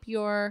keep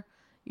your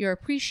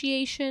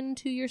appreciation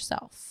to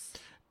yourself.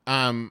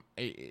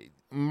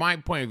 My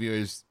point of view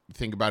is,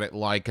 think about it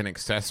like an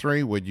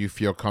accessory. Would you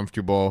feel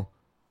comfortable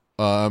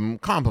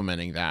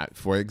complimenting that?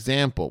 For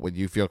example, would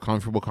you feel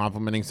comfortable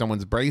complimenting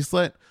someone's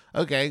bracelet?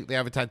 Okay, they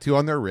have a tattoo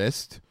on their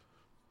wrist.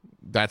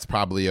 That's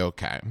probably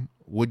okay.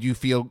 Would you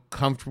feel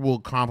comfortable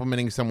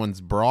complimenting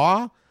someone's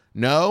bra?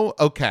 No?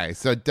 Okay,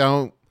 so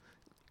don't.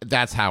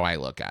 That's how I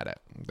look at it.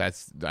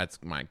 That's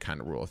my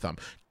kind of rule of thumb.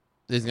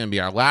 This is going to be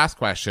our last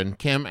question.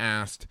 Kim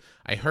asked,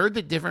 I heard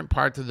that different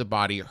parts of the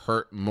body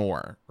hurt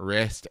more,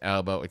 wrist,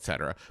 elbow,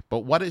 etc. But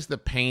what is the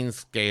pain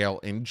scale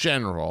in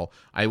general?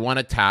 I want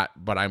a tat,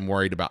 but I'm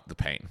worried about the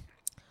pain.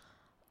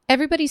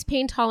 Everybody's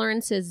pain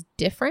tolerance is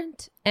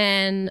different.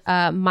 And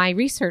my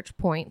research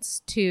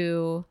points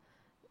to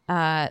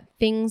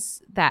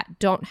things that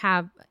don't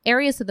have,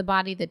 areas of the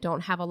body that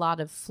don't have a lot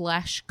of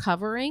flesh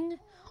covering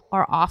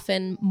are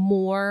often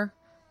more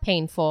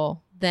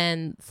painful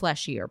than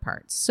fleshier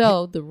parts.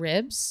 So the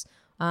ribs,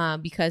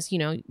 because,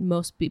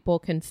 most people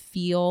can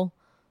feel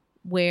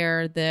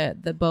where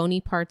the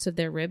bony parts of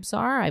their ribs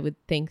are, I would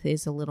think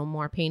is a little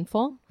more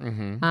painful.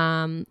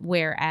 Mm-hmm.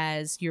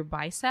 Whereas your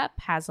bicep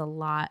has a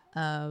lot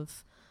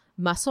of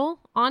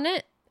muscle on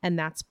it, and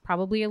that's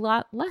probably a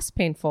lot less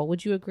painful.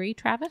 Would you agree,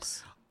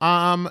 Travis?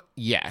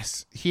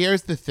 Yes.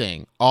 Here's the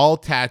thing. All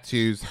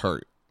tattoos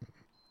hurt.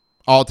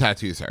 All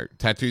tattoos hurt.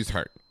 Tattoos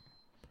hurt.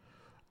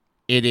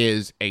 It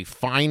is a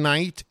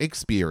finite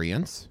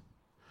experience.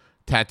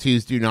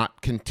 Tattoos do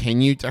not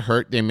continue to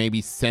hurt. They may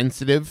be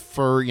sensitive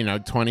for,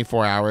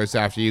 24 hours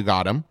after you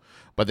got them,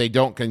 but they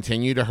don't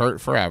continue to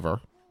hurt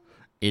forever.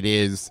 It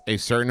is a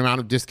certain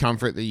amount of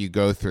discomfort that you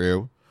go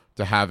through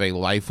to have a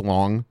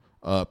lifelong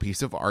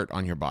piece of art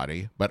on your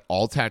body, but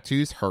all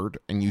tattoos hurt,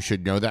 and you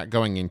should know that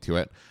going into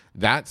it.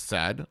 That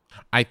said,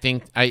 I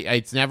think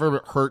it's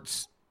never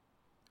hurt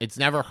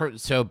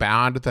so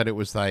bad that it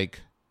was like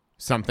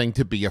something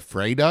to be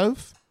afraid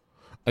of.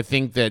 I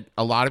think that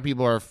a lot of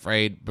people are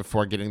afraid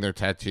before getting their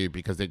tattoo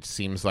because it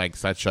seems like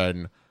such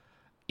an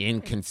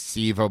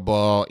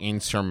inconceivable,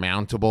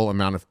 insurmountable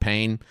amount of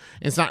pain.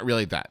 It's not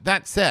really that.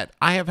 That said,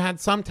 I have had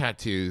some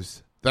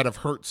tattoos that have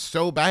hurt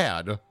so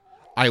bad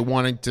I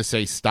wanted to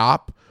say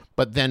stop,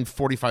 but then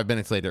 45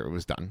 minutes later it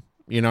was done.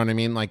 You know what I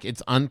mean? Like,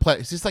 it's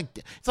unpleasant. It's just like,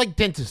 it's like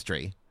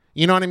dentistry.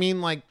 You know what I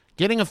mean? Like,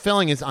 getting a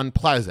filling is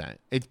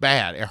unpleasant. It's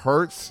bad. It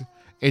hurts.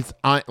 It's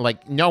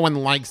like, no one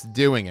likes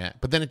doing it,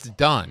 but then it's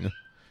done.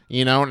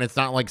 And it's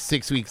not like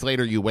 6 weeks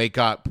later you wake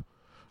up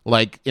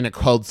like in a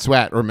cold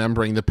sweat,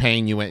 remembering the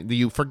pain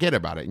you forget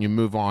about it and you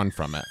move on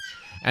from it.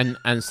 And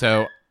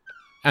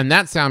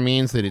that sound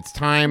means that it's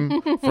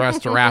time for us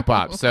to wrap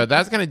up. So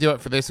that's going to do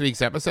it for this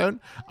week's episode.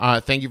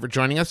 Thank you for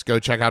joining us. Go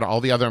check out all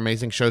the other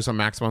amazing shows on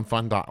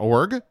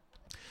MaximumFun.org.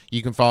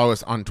 You can follow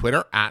us on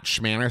Twitter at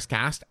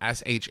SchMannersCast,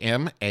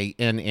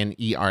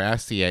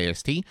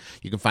 SchMannersCast.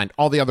 You can find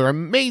all the other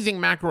amazing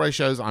McElroy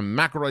shows on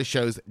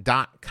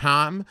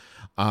McElroyShows.com.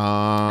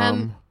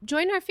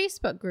 Join our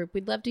Facebook group.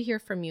 We'd love to hear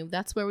from you.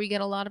 That's where we get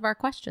a lot of our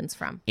questions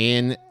from.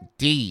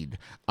 Indeed.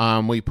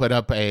 We put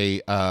up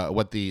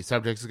what the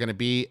subject is going to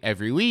be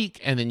every week,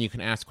 and then you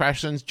can ask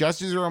questions.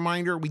 Just as a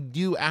reminder, we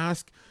do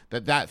ask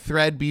that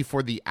thread be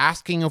for the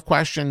asking of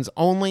questions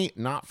only,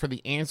 not for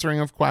the answering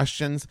of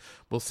questions.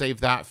 We'll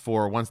save that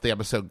for once the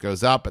episode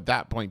goes up. At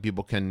that point,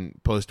 people can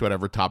post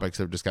whatever topics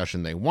of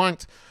discussion they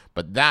want,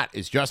 but that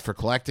is just for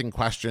collecting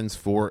questions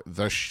for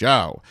the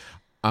show.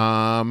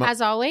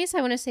 As always, I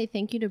want to say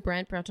thank you to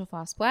Brent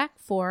Brentelfoss Black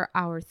for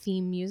our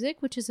theme music,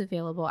 which is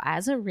available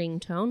as a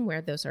ringtone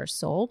where those are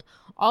sold.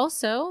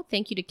 Also,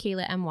 thank you to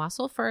Kayla M.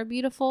 Wassel for a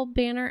beautiful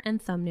banner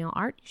and thumbnail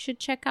art. You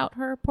should check out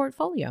her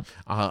portfolio.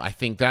 I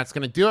think that's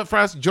going to do it for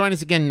us. Join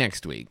us again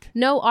next week.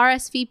 No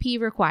RSVP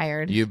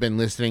required. You've been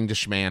listening to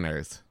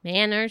Schmanners.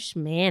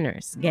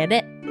 Manners. Get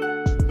it?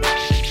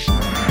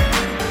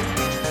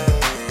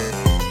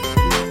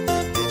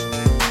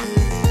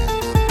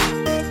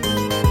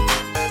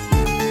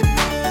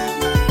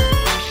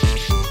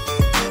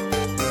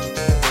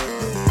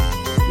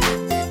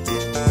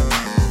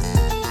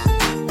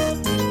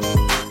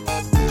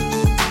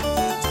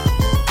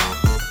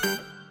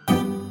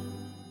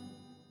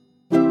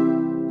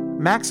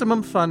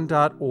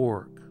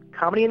 MaximumFun.org.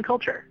 Comedy and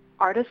culture.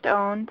 Artist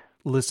owned.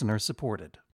 Listener supported.